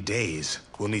for 3 days,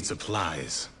 we'll need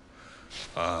supplies.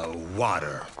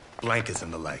 Water, blankets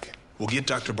and the like. We'll get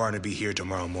Dr. Barnaby here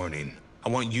tomorrow morning. I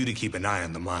want you to keep an eye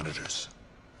on the monitors.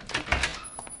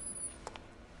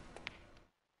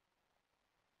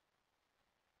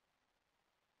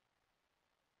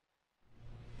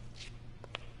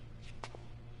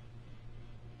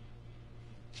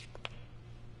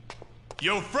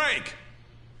 Yo, Frank!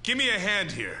 Give me a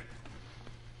hand here.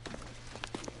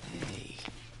 Hey.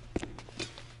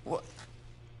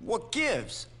 What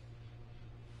gives?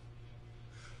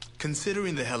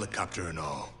 Considering the helicopter and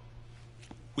all,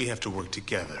 we have to work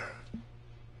together.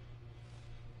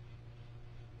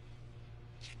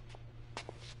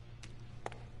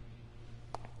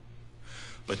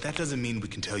 But that doesn't mean we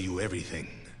can tell you everything.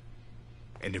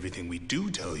 And everything we do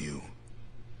tell you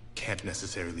can't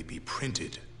necessarily be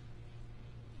printed.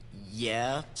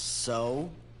 Yeah, so?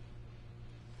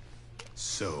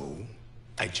 So,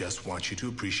 I just want you to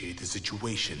appreciate the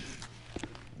situation.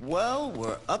 Well,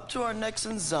 we're up to our necks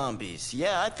in zombies.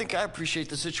 Yeah, I think I appreciate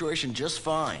the situation just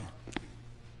fine.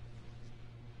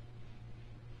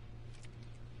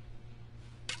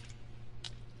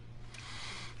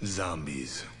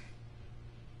 Zombies.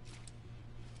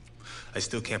 I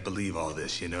still can't believe all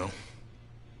this, you know?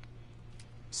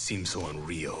 Seems so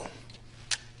unreal.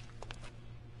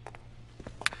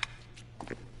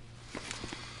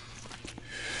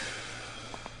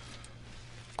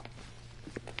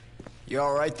 You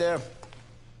all right there?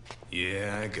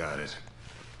 Yeah, I got it.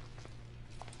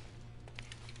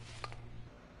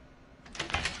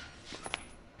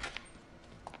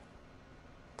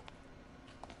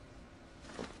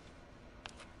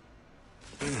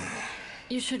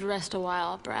 You should rest a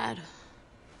while, Brad.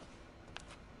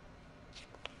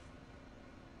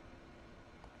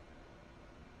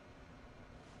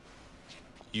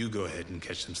 You go ahead and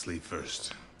catch some sleep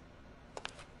first.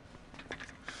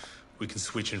 We can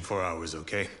switch in 4 hours,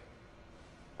 okay?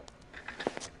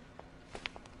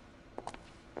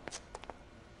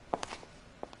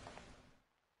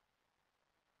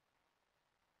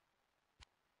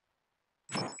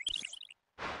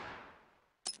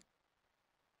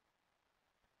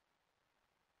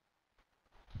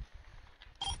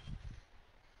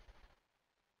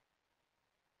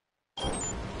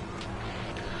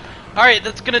 Alright,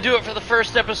 that's going to do it for the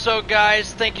first episode,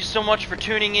 guys. Thank you so much for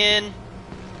tuning in.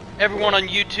 Everyone on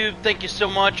YouTube, thank you so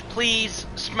much. Please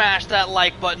smash that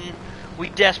like button. We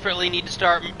desperately need to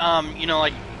start, you know,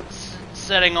 like,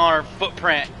 setting our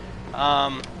footprint.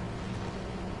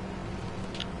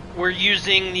 We're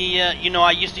using the, you know,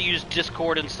 I used to use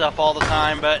Discord and stuff all the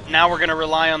time, but now we're going to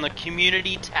rely on the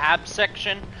community tab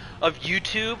section of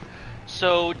YouTube.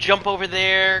 So jump over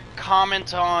there,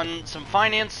 comment on some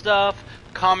finance stuff,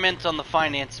 comment on the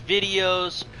finance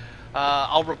videos.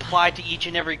 I'll reply to each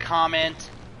and every comment.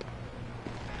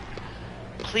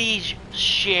 Please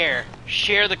share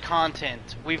the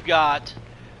content. We've got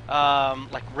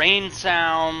like rain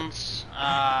sounds.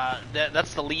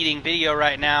 That's the leading video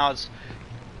right now. It's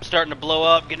starting to blow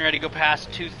up, getting ready to go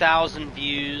past 2,000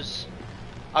 views.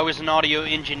 I was an audio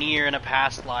engineer in a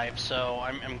past life, so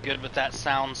I'm good with that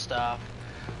sound stuff.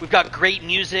 We've got great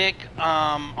music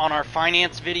on our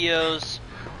finance videos.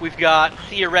 We've got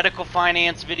theoretical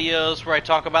finance videos where I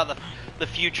talk about the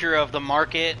future of the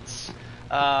markets.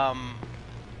 I'm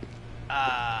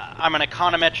an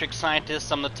econometric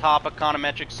scientist. I'm the top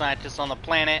econometric scientist on the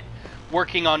planet,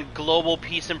 working on global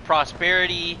peace and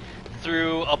prosperity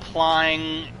through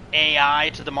applying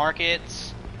AI to the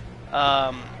markets.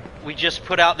 We just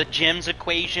put out the GEMS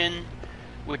equation,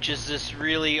 which is this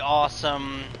really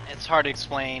awesome, it's hard to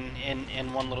explain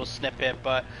in one little snippet,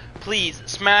 but please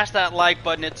smash that like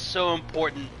button. It's so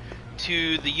important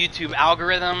to the YouTube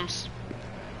algorithms.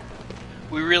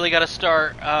 We really got to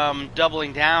start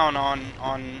doubling down on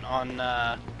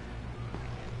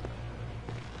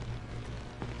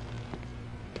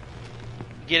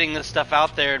getting this stuff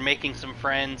out there and making some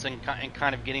friends and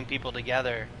kind of getting people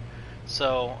together.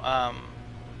 So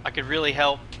I could really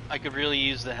help. I could really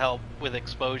use the help with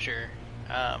exposure.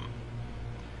 I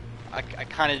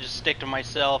kind of just stick to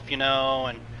myself, you know,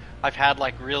 and I've had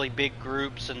like really big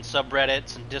groups and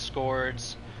subreddits and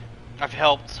discords. I've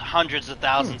helped hundreds of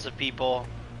thousands of people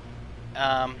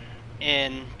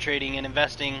in trading and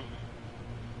investing.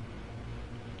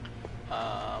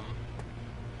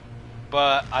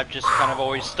 But I've just kind of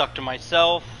always stuck to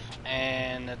myself,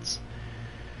 and it's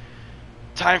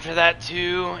time for that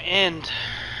to end.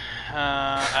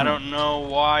 I don't know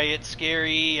why it's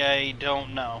scary. I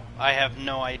don't know. I have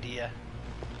no idea.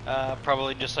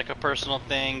 Probably just like a personal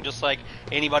thing, just like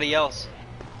anybody else.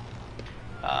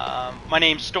 My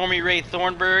name's Stormy Ray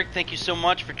Thornburg. Thank you so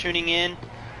much for tuning in.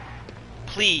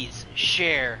 Please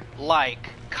share, like,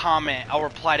 comment. I'll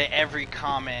reply to every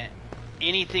comment.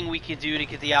 Anything we can do to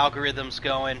get the algorithms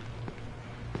going.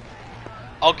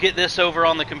 I'll get this over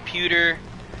on the computer,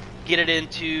 get it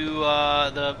into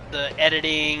the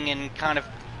editing and kind of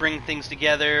bring things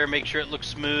together, make sure it looks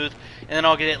smooth, and then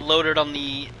I'll get it uploaded on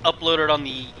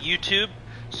the YouTube.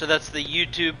 So that's the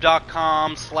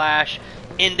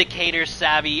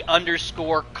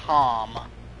youtube.com/indicatorsavvy_com.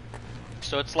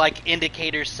 So it's like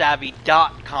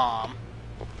indicatorsavvy.com,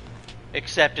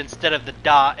 except instead of the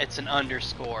dot, it's an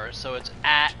underscore. So it's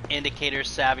at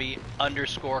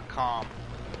indicatorsavvy_com.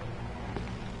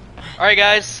 Alright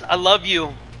guys, I love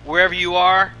you wherever you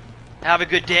are. Have a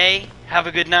good day, have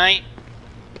a good night.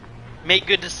 Make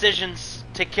good decisions.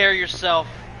 Take care of yourself.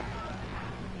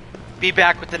 Be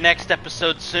back with the next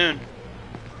episode soon.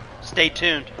 Stay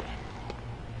tuned.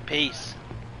 Peace.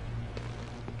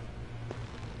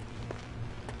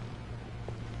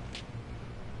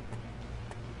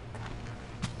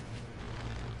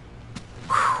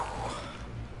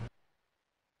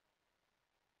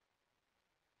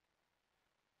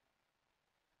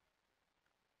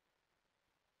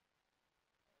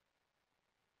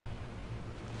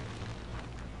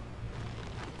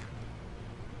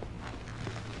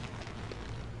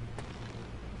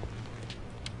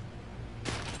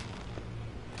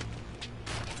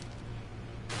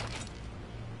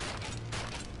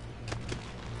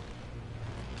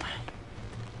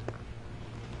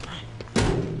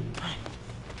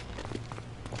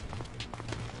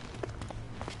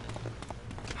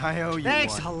 I owe you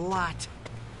Thanks one. a lot.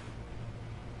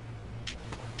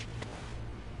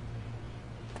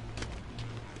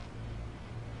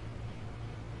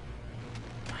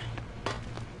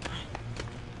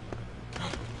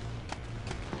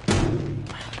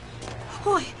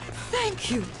 Boy,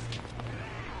 thank you.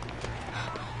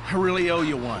 I really owe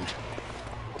you one.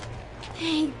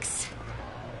 Thanks.